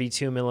been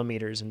 32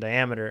 millimeters in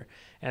diameter,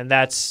 and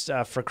that's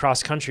for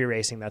cross-country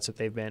racing. That's what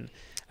they've been.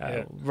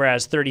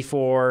 Whereas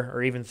 34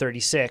 or even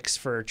 36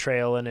 for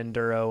trail and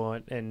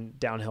enduro and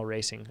downhill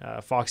racing.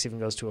 Fox even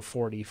goes to a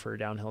 40 for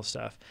downhill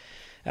stuff.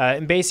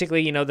 And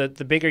basically,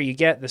 the bigger you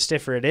get, the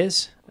stiffer it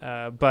is,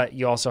 but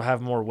you also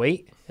have more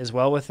weight as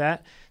well with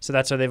that. So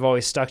that's why they've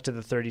always stuck to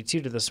the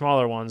 32, to the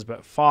smaller ones.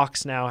 But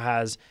Fox now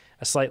has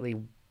a slightly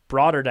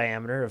broader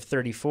diameter of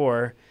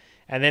 34,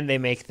 and then they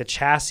make the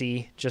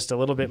chassis just a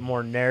little bit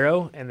more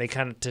narrow, and they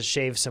kind of to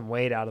shave some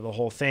weight out of the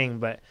whole thing.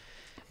 But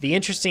the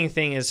interesting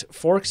thing is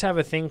forks have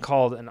a thing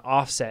called an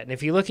offset. And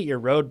if you look at your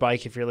road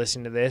bike, if you're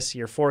listening to this,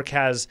 your fork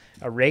has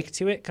a rake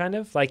to it, kind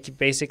of like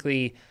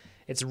basically.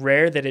 It's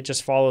rare that it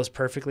just follows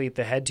perfectly at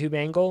the head tube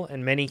angle.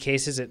 In many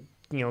cases, it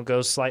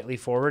goes slightly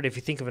forward. If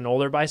you think of an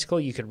older bicycle,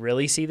 you could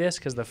really see this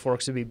because the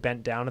forks would be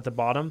bent down at the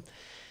bottom.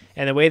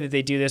 And the way that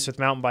they do this with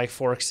mountain bike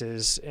forks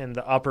is in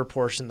the upper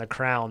portion, the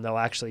crown, they'll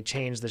actually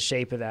change the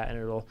shape of that, and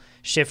it'll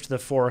shift the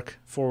fork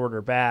forward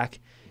or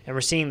back. And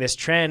we're seeing this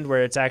trend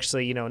where it's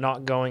actually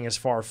not going as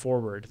far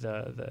forward.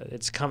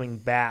 It's coming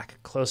back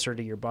closer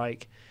to your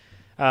bike.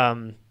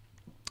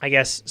 I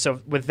guess,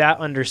 so with that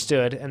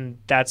understood, and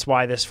that's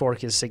why this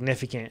fork is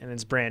significant and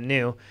it's brand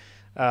new,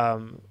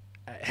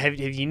 have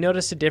you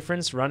noticed a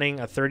difference running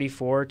a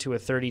 34 to a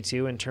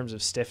 32 in terms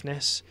of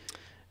stiffness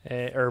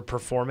or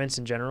performance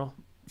in general?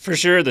 For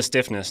sure, the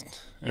stiffness.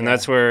 And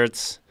that's where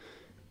it's,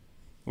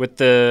 with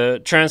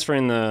the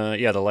transferring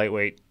the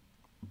lightweight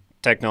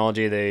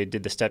technology, they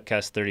did the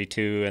StepCast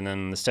 32 and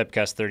then the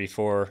StepCast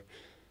 34.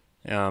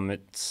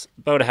 It's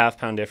about a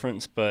half-pound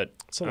difference, but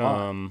it's a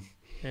lot.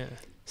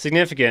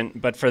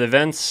 Significant, but for the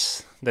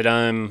events that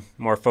I'm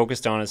more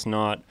focused on, it's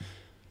not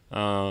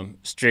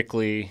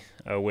strictly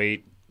a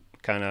weight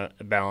kind of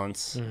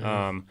balance.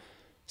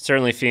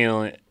 Certainly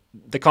feeling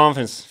the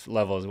confidence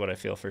level is what I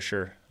feel for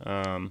sure.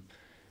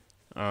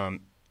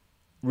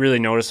 Really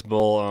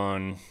noticeable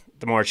on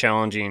the more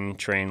challenging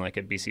terrain like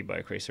at BC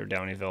Bike Race or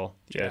Downeyville,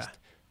 just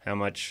how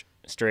much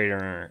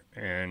straighter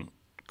and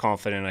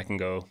confident I can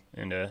go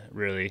into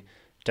really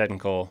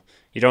technical.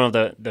 You don't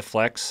have the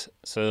flex,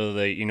 so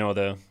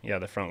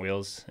the front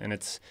wheels, and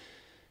it's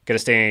got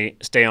to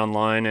stay on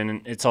line,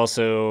 and it's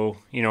also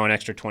an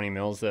extra 20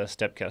 mils. The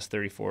StepCast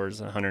 34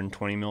 is a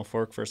 120 mil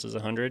fork versus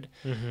 100,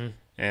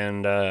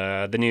 and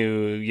the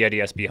new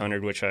Yeti SB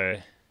 100, which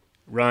I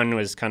run,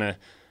 was kind of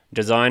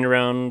designed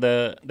around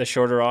the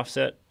shorter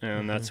offset,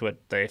 and that's what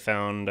they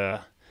found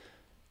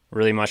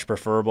really much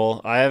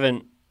preferable. I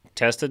haven't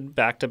tested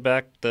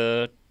back-to-back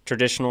the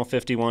traditional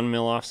 51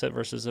 mil offset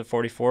versus a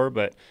 44,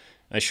 but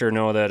I sure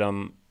know that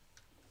I'm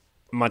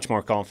much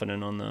more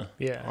confident on the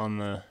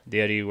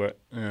Yeti.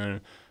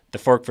 The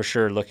fork for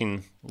sure.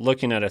 Looking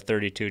at a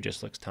 32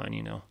 just looks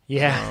tiny now.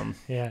 Yeah,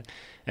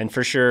 And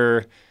for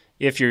sure,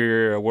 if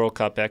you're a World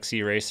Cup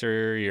XC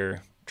racer,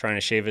 you're trying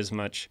to shave as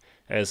much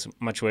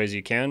weight as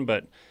you can.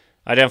 But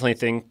I definitely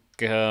think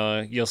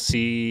you'll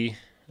see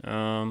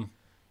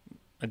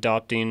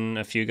adopting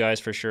a few guys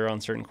for sure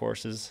on certain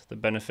courses. The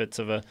benefits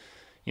of a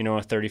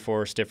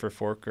 34 stiffer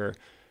fork are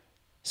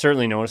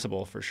certainly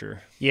noticeable for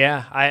sure.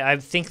 Yeah, I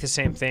think the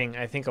same thing.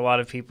 I think a lot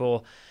of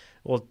people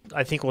we'll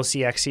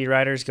see XC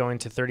riders going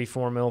to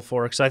 34 mil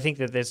forks. So I think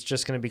that it's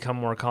just going to become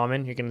more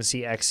common. You're going to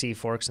see XC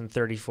forks in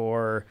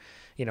 34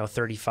 or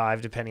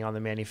 35 depending on the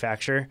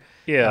manufacturer.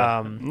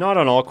 Yeah, not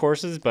on all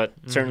courses, but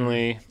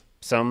certainly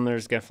some.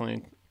 There's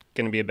definitely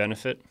going to be a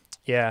benefit.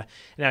 Yeah.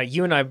 Now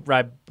you and I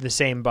ride the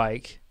same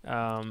bike.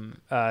 Not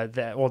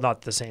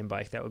the same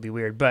bike, that would be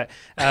weird, but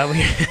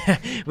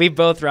we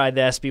both ride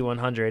the SB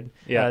 100,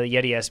 the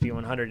Yeti SB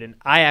 100, and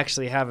I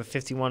actually have a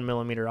 51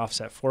 millimeter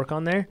offset fork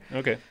on there.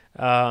 Okay.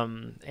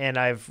 And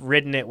I've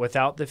ridden it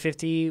without the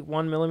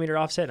 51 millimeter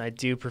offset, and I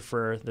do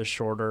prefer the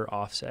shorter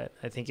offset.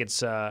 I think it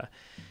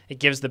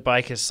gives the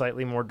bike a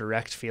slightly more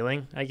direct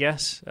feeling, I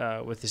guess,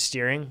 with the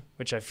steering,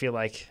 which I feel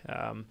like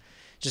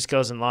just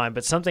goes in line.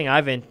 But something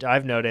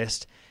I've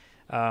noticed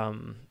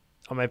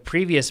on my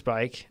previous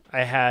bike,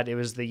 it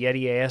was the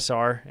Yeti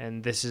ASR,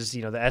 and this is,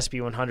 the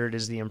SB 100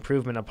 is the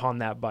improvement upon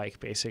that bike,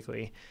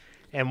 basically.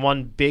 And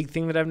one big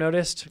thing that I've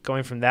noticed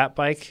going from that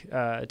bike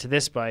to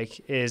this bike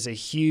is a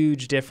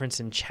huge difference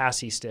in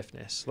chassis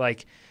stiffness.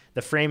 Like,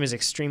 the frame is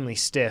extremely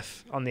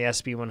stiff on the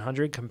SB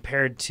 100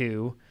 compared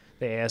to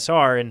the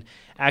ASR. And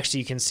actually,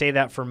 you can say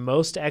that for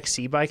most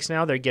XC bikes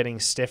now, they're getting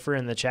stiffer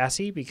in the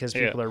chassis because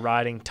people are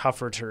riding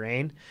tougher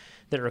terrain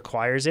that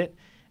requires it.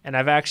 And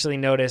I've actually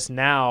noticed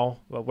now,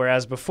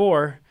 whereas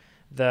before,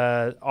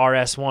 the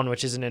RS1,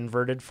 which is an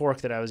inverted fork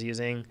that I was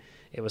using,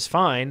 it was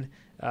fine,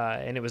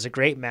 and it was a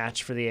great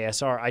match for the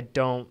ASR.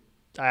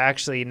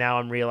 Now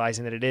I'm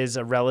realizing that it is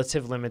a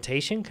relative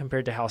limitation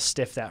compared to how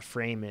stiff that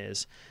frame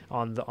is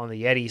on the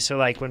Yeti. So,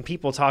 like, when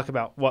people talk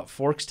about what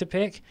forks to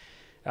pick,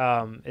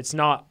 it's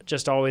not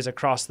just always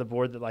across the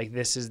board that, like,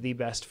 this is the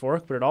best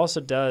fork, but it also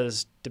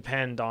does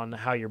depend on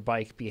how your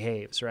bike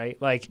behaves,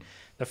 right? Like,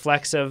 the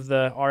flex of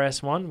the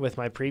RS1 with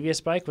my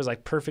previous bike was,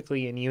 like,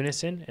 perfectly in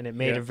unison, and it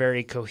made a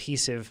very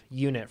cohesive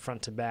unit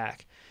front to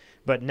back.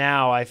 But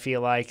now I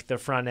feel like the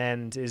front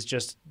end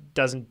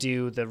doesn't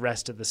do the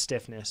rest of the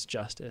stiffness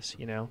justice,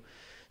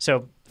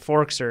 So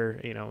forks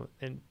are,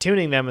 and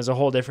tuning them is a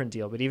whole different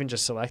deal, but even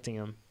just selecting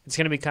them, it's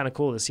going to be kind of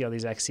cool to see all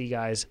these XC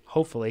guys,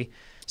 hopefully,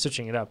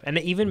 switching it up. And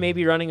even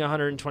maybe running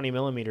 120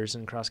 millimeters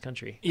in cross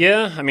country.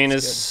 Yeah, I mean,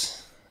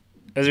 as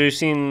we've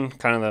seen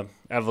kind of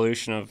the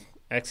evolution of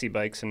XC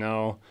bikes and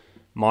now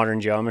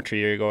modern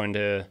geometry,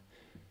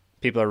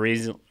 people are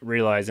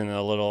realizing that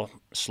a little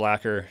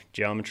slacker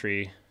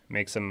geometry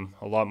makes them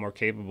a lot more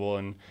capable,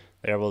 and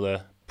they're able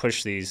to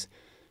push these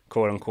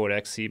quote-unquote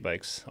XC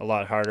bikes a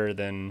lot harder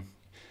than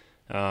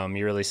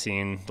you're really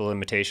seeing the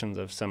limitations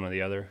of some of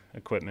the other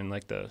equipment,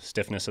 like the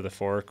stiffness of the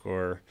fork,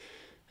 or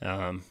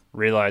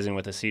realizing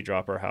with a seat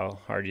dropper how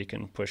hard you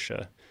can push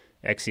a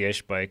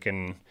XC-ish bike.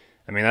 And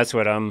I mean, that's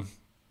what I'm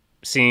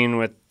seeing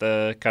with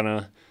the kind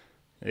of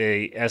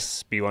the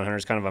SB 100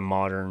 is kind of a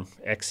modern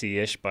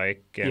XC-ish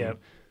bike, and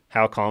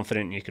how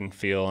confident you can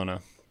feel on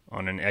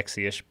an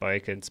XC-ish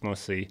bike. It's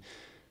mostly,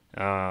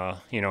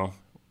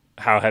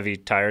 how heavy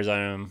tires I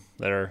am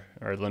that are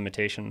a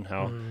limitation,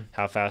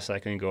 how fast I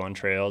can go on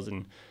trails.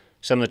 And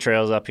some of the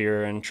trails up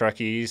here in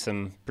Truckee,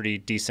 some pretty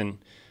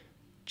decent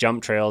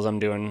jump trails I'm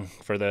doing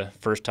for the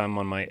first time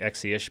on my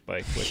XC-ish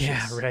bike. Which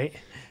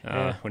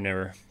would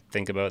never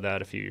think about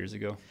that a few years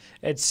ago.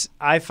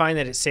 I find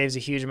that it saves a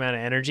huge amount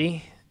of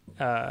energy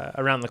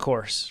around the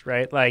course,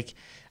 right? Like,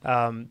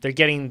 they're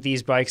getting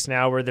these bikes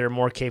now where they're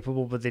more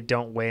capable, but they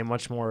don't weigh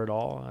much more at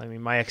all. I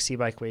mean, my XC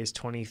bike weighs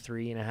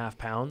 23.5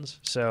 pounds,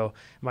 so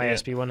my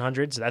SB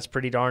 100, so that's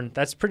pretty darn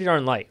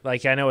light.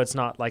 Like, I know it's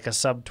not like a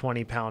sub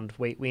 20 pound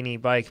weight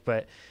weenie bike,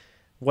 but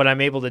what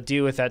I'm able to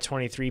do with that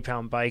 23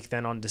 pound bike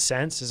then on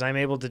descents is I'm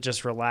able to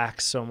just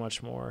relax so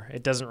much more.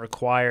 It doesn't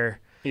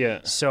require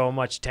so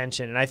much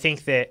tension. And I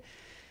think that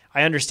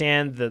I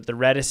understand the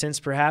reticence,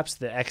 perhaps,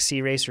 the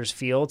XC racers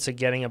feel to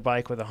getting a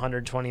bike with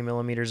 120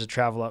 millimeters of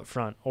travel up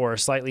front or a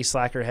slightly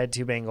slacker head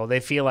tube angle. They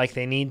feel like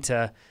they need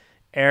to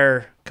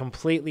err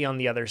completely on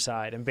the other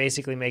side and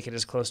basically make it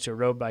as close to a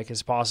road bike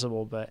as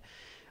possible. But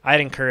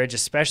I'd encourage,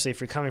 especially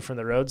if you're coming from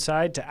the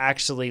roadside, to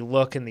actually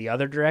look in the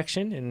other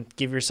direction and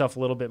give yourself a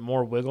little bit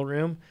more wiggle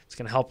room. It's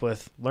going to help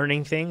with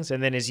learning things.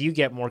 And then as you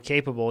get more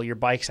capable, your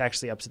bike's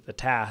actually up to the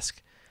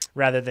task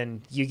rather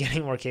than you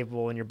getting more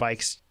capable and your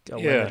bike's a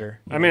limiter.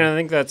 I mean, I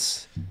think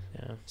that's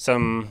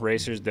some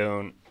racers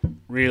don't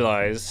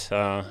realize.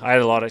 I had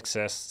a lot of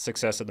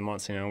success at the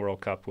Montana World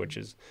Cup, which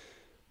is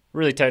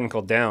really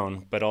technical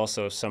down, but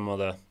also some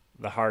of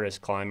the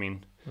hardest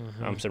climbing,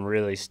 some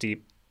really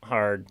steep,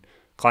 hard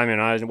climbing.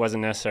 I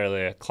wasn't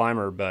necessarily a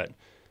climber,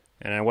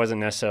 and I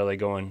wasn't necessarily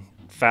going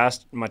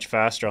much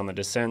faster on the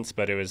descents,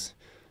 but it was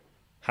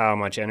how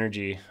much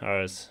energy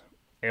I was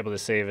able to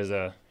save as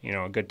a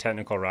good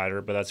technical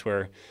rider. But that's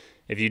where,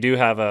 if you do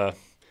have a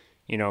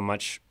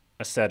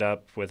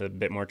setup with a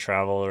bit more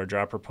travel or a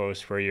dropper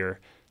post where you're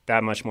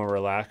that much more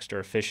relaxed or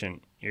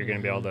efficient, you're going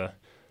to be able to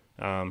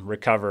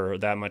recover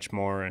that much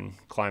more and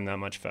climb that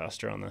much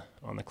faster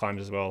on the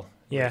climbs as well.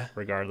 Yeah.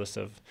 Regardless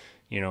of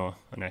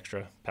an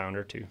extra pound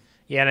or two.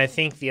 Yeah, and I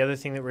think the other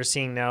thing that we're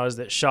seeing now is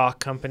that shock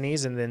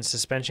companies and then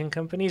suspension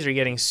companies are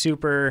getting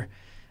super.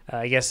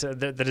 I guess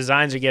the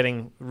designs are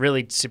getting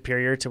really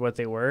superior to what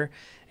they were,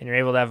 and you're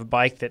able to have a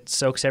bike that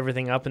soaks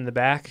everything up in the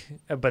back,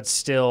 but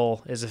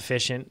still is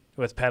efficient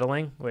with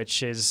pedaling,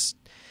 which is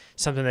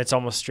something that's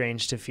almost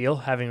strange to feel,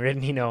 having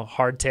ridden,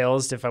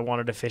 hardtails if I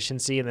wanted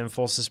efficiency, and then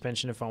full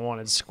suspension if I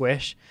wanted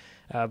squish.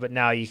 But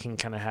now you can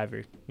kind of have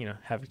your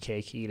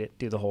cake, eat it,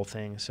 do the whole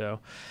thing. So,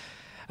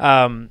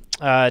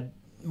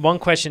 one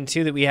question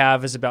too that we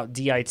have is about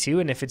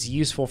Di2 and if it's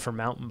useful for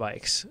mountain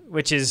bikes,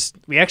 which is,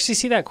 we actually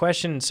see that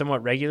question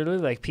somewhat regularly.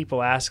 Like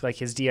people ask,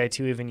 like, is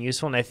Di2 even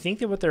useful? And I think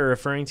that what they're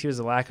referring to is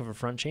the lack of a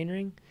front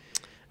chainring,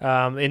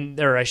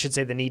 or I should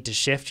say the need to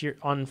shift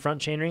on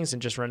front chainrings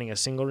and just running a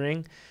single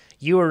ring.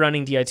 You were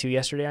running Di2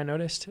 yesterday, I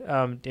noticed,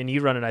 and you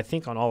run it, I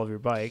think, on all of your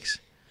bikes.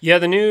 Yeah,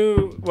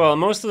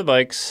 most of the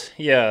bikes,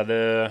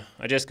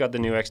 I just got the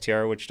new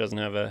XTR, which doesn't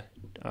have a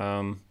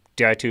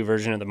Di2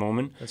 version at the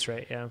moment. That's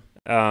right, yeah.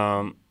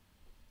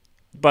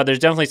 But there's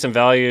definitely some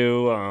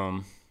value,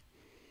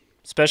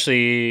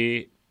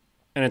 especially,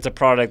 and it's a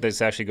product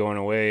that's actually going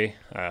away,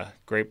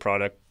 great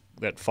product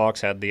that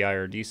Fox had, the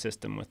IRD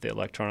system with the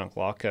electronic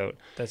lockout.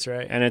 That's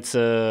right. And it's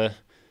the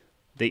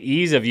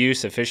ease of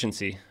use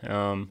efficiency.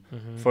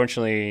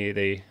 Fortunately,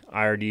 the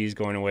IRD is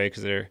going away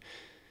because there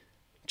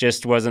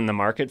just wasn't the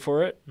market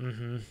for it.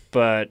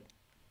 But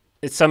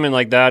it's something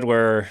like that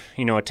where,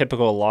 a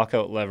typical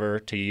lockout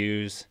lever to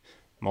use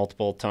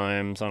multiple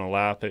times on a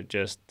lap, it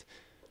just,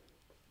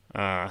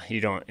 you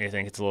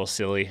think it's a little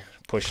silly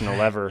pushing a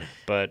lever,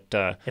 but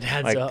it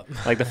adds up.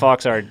 Like the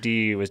Fox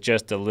RD was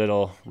just a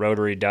little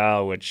rotary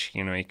dial, which,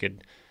 you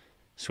could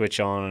switch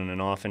on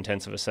and off in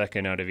tenths of a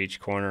second out of each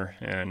corner.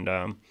 And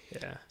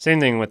same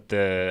thing with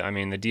the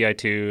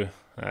Di2,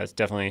 it's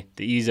definitely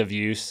the ease of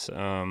use.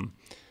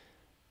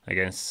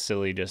 Again,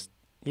 silly, just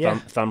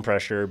thumb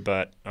pressure,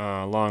 but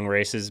long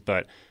races.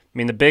 But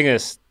the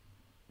biggest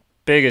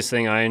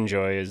thing I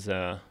enjoy is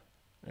the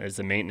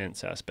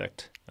maintenance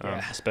aspect,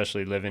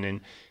 especially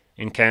living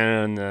in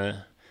Canada and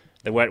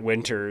the wet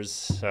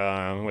winters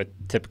with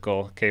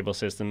typical cable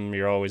system.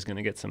 You're always going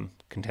to get some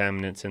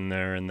contaminants in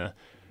there, and the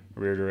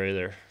rear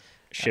derailleur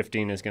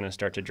shifting is going to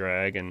start to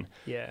drag, and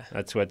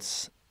that's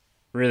what's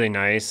really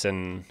nice.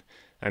 And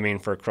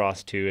for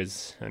cross too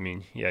is,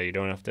 you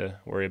don't have to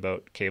worry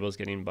about cables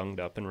getting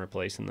bunged up and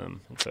replacing them.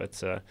 And so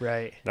it's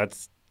right.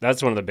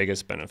 That's one of the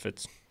biggest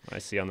benefits I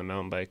see on the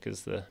mountain bike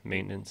is the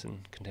maintenance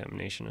and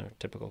contamination of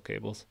typical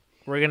cables.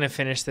 We're going to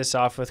finish this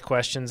off with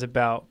questions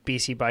about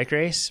BC Bike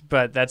Race,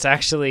 but that's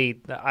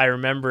actually, I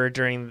remember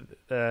during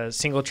the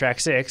Single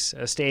Track 6,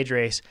 a stage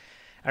race,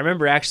 I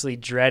remember actually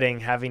dreading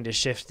having to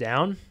shift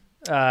down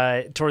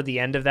toward the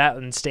end of that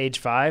in stage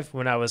 5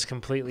 when I was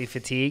completely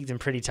fatigued and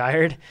pretty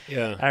tired.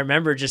 Yeah. I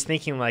remember just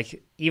thinking,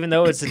 like, even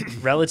though it's a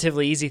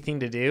relatively easy thing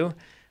to do,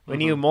 when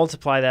you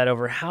multiply that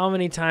over how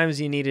many times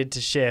you needed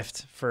to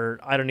shift for,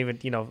 I don't even,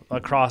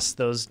 across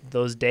those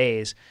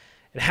days,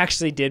 it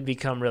actually did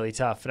become really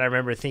tough. And I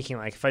remember thinking,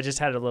 like, if I just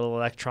had a little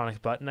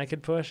electronic button I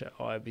could push,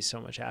 I'd be so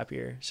much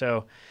happier.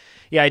 So,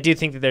 yeah, I do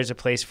think that there's a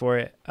place for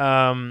it.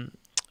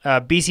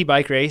 BC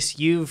Bike Race,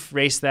 you've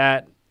raced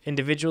that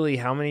individually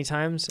how many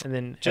times? And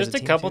then just a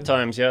couple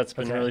times, yeah. It's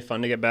been really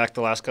fun to get back.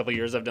 The last couple of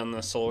years I've done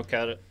the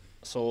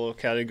solo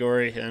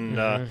category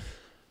and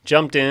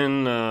jumped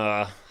in,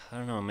 I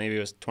don't know, maybe it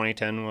was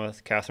 2010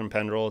 with Catherine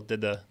Pendrell,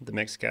 did the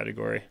mixed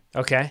category.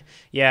 Okay.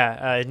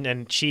 Yeah,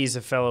 and she's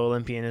a fellow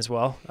Olympian as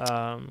well.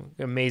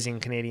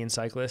 Amazing Canadian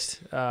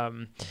cyclist.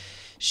 So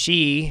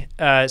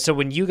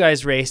when you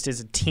guys raced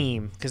as a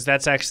team, because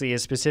that's actually a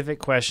specific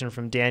question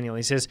from Daniel.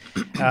 He says,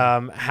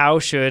 how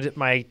should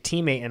my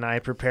teammate and I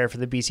prepare for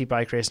the BC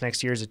Bike Race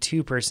next year as a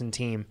 2-person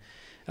team?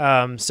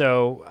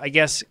 So I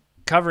guess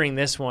covering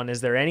this one,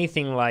 is there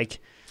anything like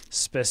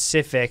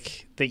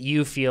specific that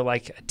you feel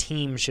like a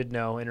team should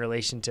know in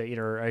relation to,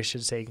 or I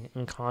should say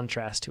in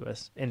contrast to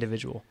us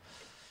individual?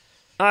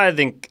 I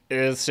think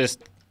it's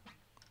just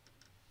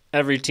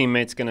every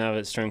teammate's going to have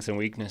its strengths and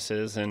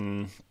weaknesses,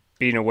 and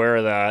being aware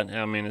of that,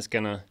 it's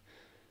going to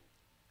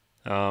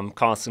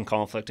constant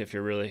conflict if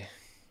you're really,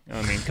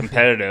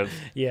 competitive.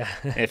 Yeah.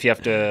 If you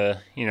have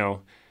to,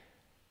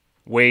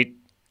 wait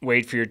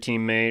for your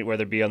teammate,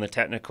 whether it be on the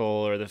technical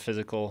or the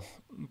physical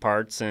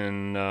parts,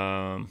 and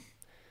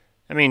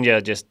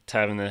just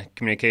having the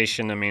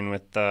communication.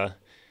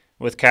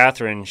 With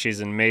Catherine, she's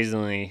an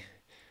amazing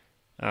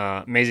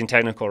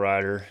technical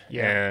rider,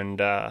 and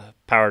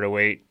power to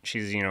weight.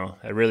 She's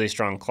a really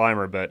strong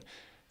climber, but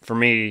for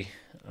me,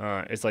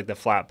 it's like the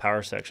flat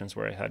power sections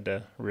where I had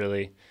to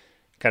really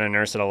kind of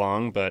nurse it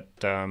along. But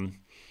I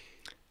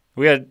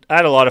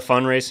had a lot of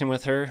fun racing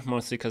with her,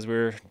 mostly because we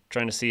were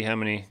trying to see how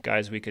many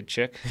guys we could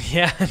chick.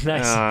 Yeah,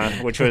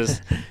 nice. Which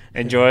was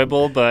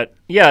enjoyable. But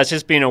yeah, it's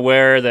just being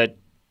aware that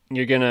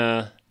you're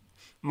gonna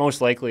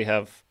most likely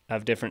have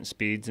different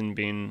speeds, and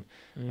being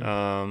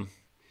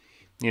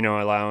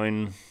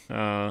allowing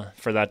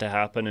for that to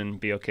happen, and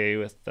be okay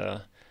with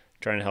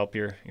trying to help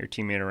your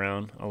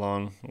teammate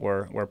along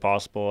where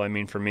possible.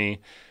 For me,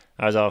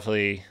 I was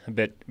awfully a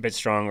bit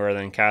stronger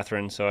than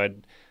Catherine, so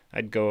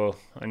I'd go.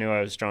 I knew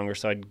I was stronger,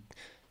 so I'd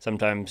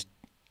sometimes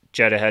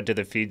jet ahead to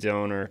the feed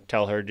zone or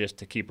tell her just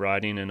to keep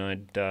riding, and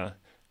I'd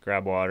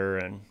grab water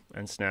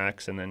and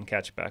snacks and then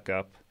catch back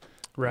up.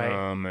 Right.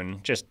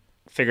 And just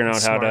figuring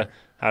out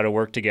how to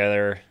work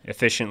together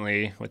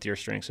efficiently with your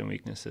strengths and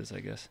weaknesses, I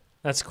guess.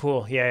 That's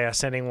cool. Yeah.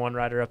 Sending one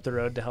rider up the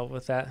road to help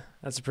with that.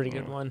 That's a pretty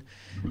good one.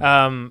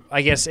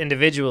 I guess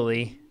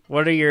individually,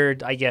 what are your,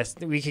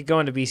 we could go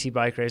into BC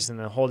Bike Race in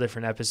a whole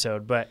different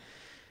episode, but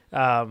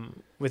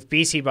with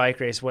BC Bike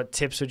Race, what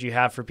tips would you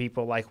have for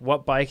people? Like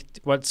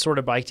what sort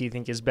of bike do you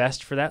think is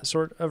best for that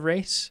sort of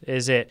race?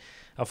 Is it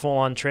a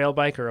full-on trail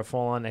bike or a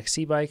full-on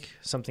XC bike?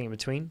 Something in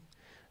between?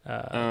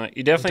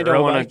 You definitely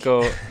don't want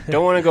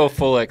to go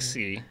full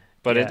XC,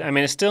 but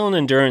it's still an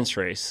endurance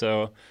race.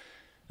 So,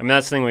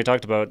 that's the thing we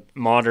talked about.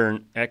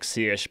 Modern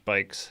XC-ish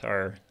bikes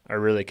are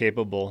really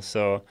capable.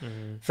 So,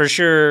 for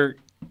sure,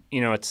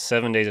 it's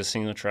 7 days of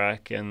single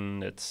track,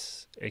 and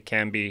it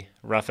can be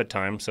rough at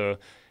times. So,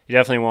 you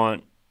definitely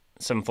want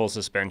some full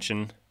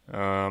suspension.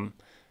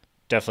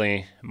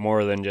 Definitely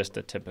more than just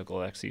a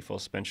typical XC full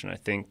suspension, I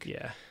think.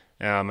 Yeah.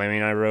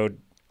 I rode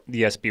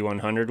the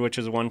SB100, which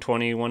is a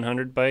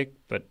 120-100 bike,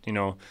 but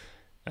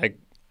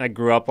I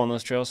grew up on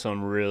those trails, so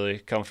I'm really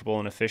comfortable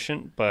and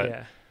efficient.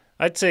 But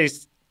I'd say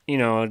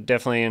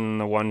definitely in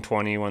the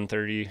 120,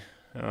 130,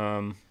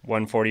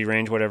 140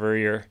 range, whatever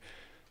your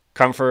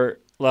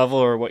comfort level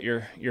or what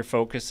your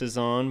focus is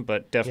on.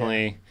 But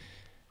definitely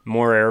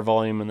more air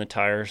volume in the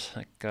tires.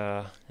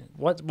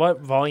 What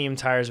volume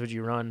tires would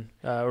you run?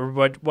 Or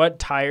what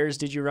tires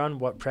did you run?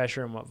 What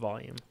pressure and what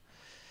volume?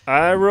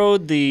 I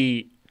rode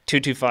the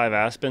 225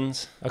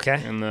 Aspens.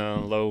 Okay. In the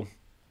low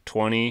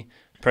 20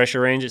 pressure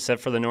range,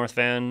 except for the North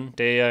Van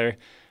day. I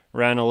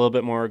ran a little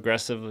bit more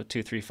aggressive with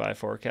 235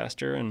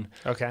 Forecaster, and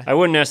I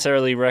wouldn't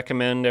necessarily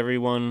recommend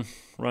everyone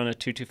run a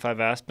 225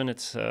 Aspen.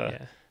 It's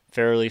a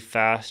fairly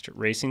fast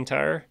racing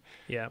tire.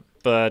 Yeah.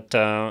 But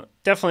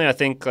definitely, I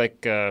think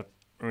in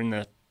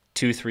the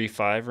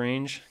 235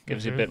 range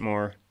gives you a bit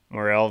more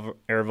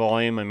air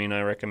volume.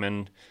 I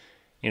recommend,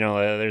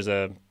 there's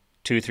a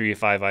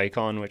 235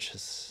 Icon, which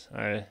is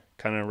I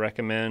kind of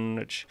recommend,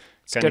 which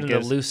it's good in the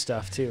loose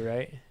stuff too,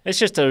 right? It's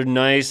just a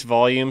nice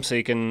volume, so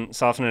you can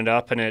soften it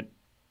up, and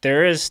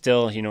there is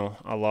still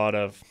a lot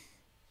of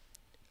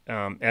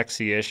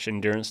XC-ish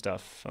endurance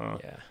stuff.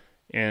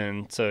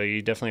 And so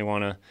you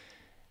definitely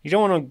you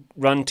don't want to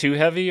run too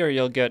heavy, or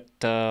you'll get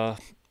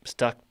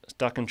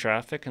stuck in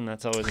traffic, and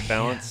that's always a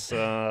balance.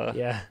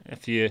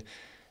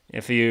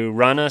 If you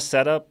run a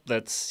setup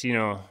that's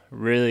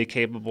really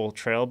capable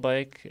trail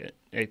bike,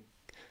 it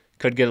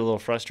could get a little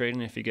frustrating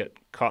if you get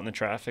caught in the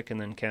traffic and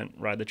then can't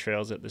ride the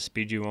trails at the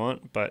speed you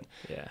want. But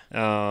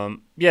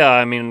coming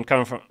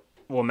from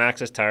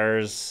Maxxis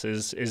tires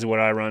is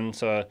what I run.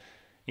 So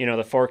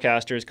the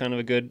Forecaster is kind of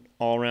a good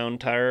all-around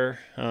tire.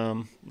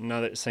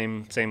 Another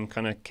same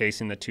kind of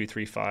casing, the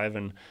 235,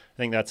 and I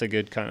think that's a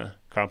good kind of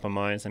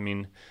compromise.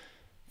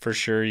 For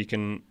sure you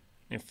can,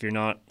 if you're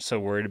not so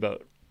worried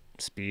about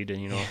speed,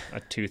 and a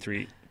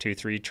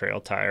 2.3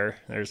 trail tire,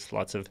 there's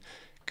lots of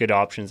good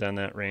options on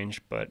that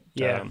range. But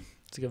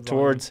it's a good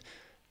towards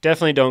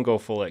definitely don't go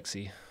full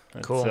XC.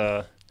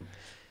 Cool.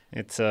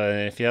 It's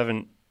if you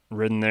haven't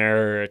ridden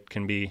there, it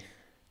can be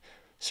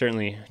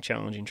certainly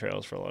challenging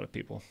trails for a lot of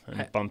people,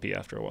 and bumpy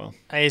after a while.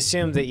 I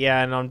assume that,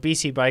 and on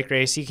BC Bike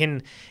Race, you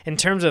can, in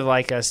terms of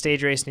a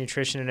stage race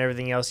nutrition and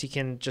everything else, you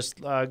can just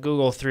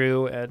Google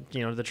through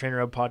the Trainer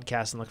Road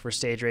podcast and look for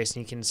stage race,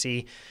 and you can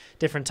see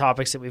different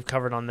topics that we've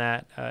covered on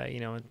that.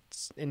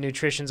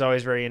 Nutrition's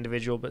always very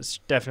individual, but it's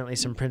definitely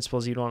some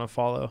principles you'd want to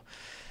follow.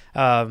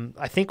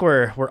 I think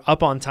we're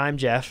up on time,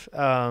 Geoff.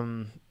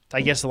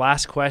 I guess the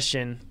last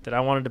question that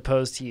I wanted to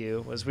pose to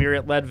you was, we were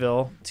at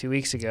Leadville 2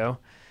 weeks ago,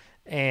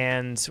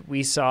 and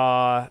we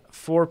saw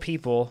 4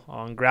 people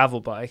on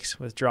gravel bikes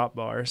with drop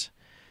bars.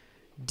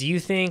 Do you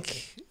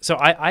think so?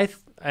 I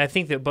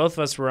think that both of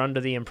us were under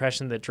the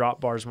impression that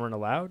drop bars weren't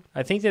allowed.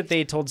 I think that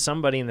they told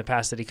somebody in the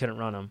past that he couldn't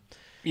run them.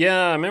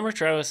 Yeah, I remember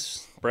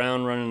Travis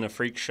Brown running a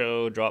freak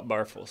show drop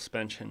bar full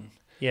suspension.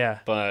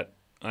 Yeah. But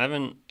I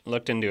haven't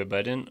looked into it,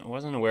 but I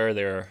wasn't aware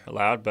they're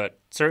allowed. But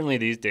certainly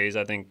these days,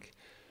 I think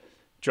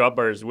drop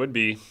bars would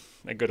be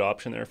a good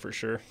option there for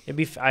sure.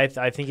 I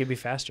think it'd be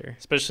faster.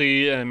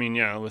 Especially, I mean,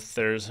 yeah,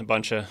 there's a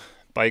bunch of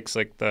bikes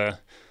like the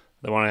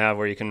one I have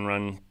where you can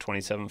run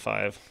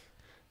 27.5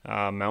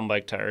 mountain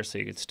bike tires, so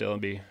you could still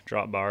be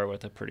drop bar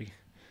with a pretty.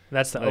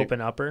 That's the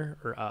open upper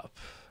or up?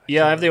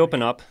 Yeah, I have the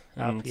open up.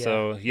 Up, yeah.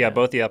 So,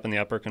 both the up and the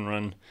upper can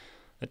run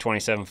the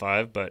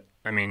 27.5. But,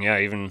 I mean,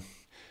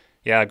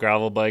 a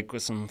gravel bike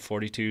with some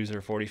 42s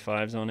or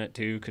 45s on it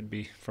too could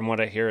be, from what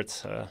I hear,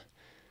 it's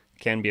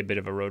can be a bit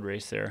of a road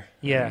race there.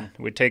 Yeah. It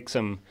would take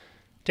some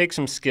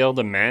skill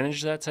to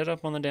manage that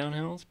setup on the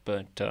downhills,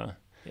 but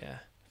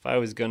if I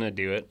was going to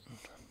do it,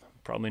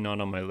 probably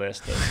not on my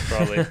list. That's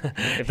probably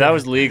if that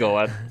was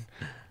legal,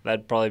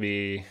 that'd probably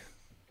be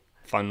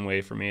a fun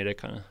way for me to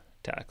kind of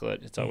tackle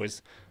it. It's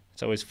always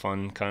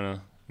fun kind of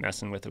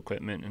messing with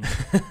equipment.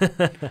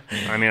 And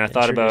I mean, I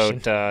thought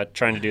about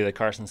trying to do the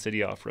Carson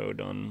City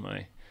off-road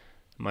on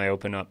my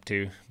open up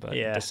too, but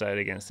decided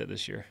against it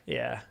this year.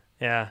 Yeah.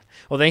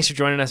 Well, thanks for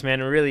joining us,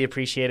 man. We really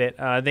appreciate it.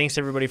 Thanks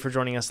everybody for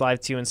joining us live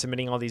too and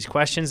submitting all these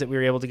questions that we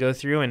were able to go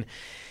through and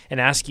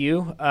ask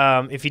you.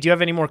 If you do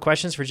have any more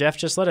questions for Geoff,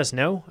 just let us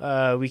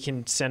know. We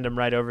can send them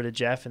right over to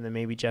Geoff, and then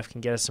maybe Geoff can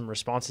get us some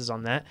responses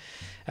on that.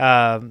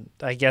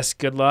 I guess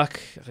good luck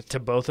to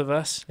both of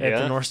us at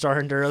the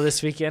Northstar Enduro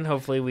this weekend.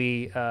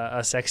 Hopefully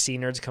us XC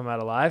nerds come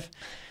out alive.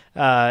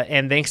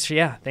 And thanks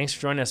for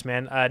joining us,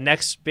 man.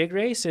 Next big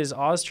race is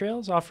Oz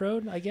Trails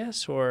off-road, I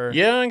guess, or?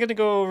 Yeah, I'm going to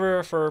go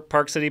over for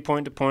Park City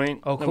Point to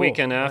Point the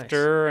weekend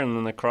after, and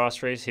then the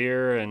cross race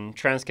here, and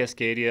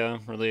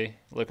Trans-Cascadia. Really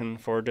looking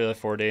forward to the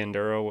 4-day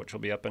Enduro, which will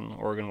be up in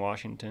Oregon,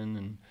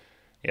 Washington,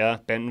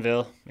 and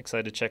Bentonville.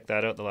 Excited to check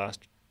that out, the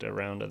last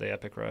round of the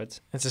Epic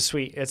Rides. It's a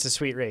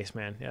sweet race,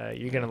 man.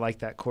 You're going to like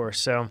that course.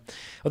 So,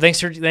 well,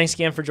 thanks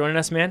again for joining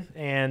us, man,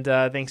 and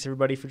thanks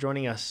everybody for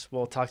joining us.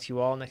 We'll talk to you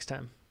all next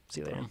time. See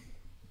you later.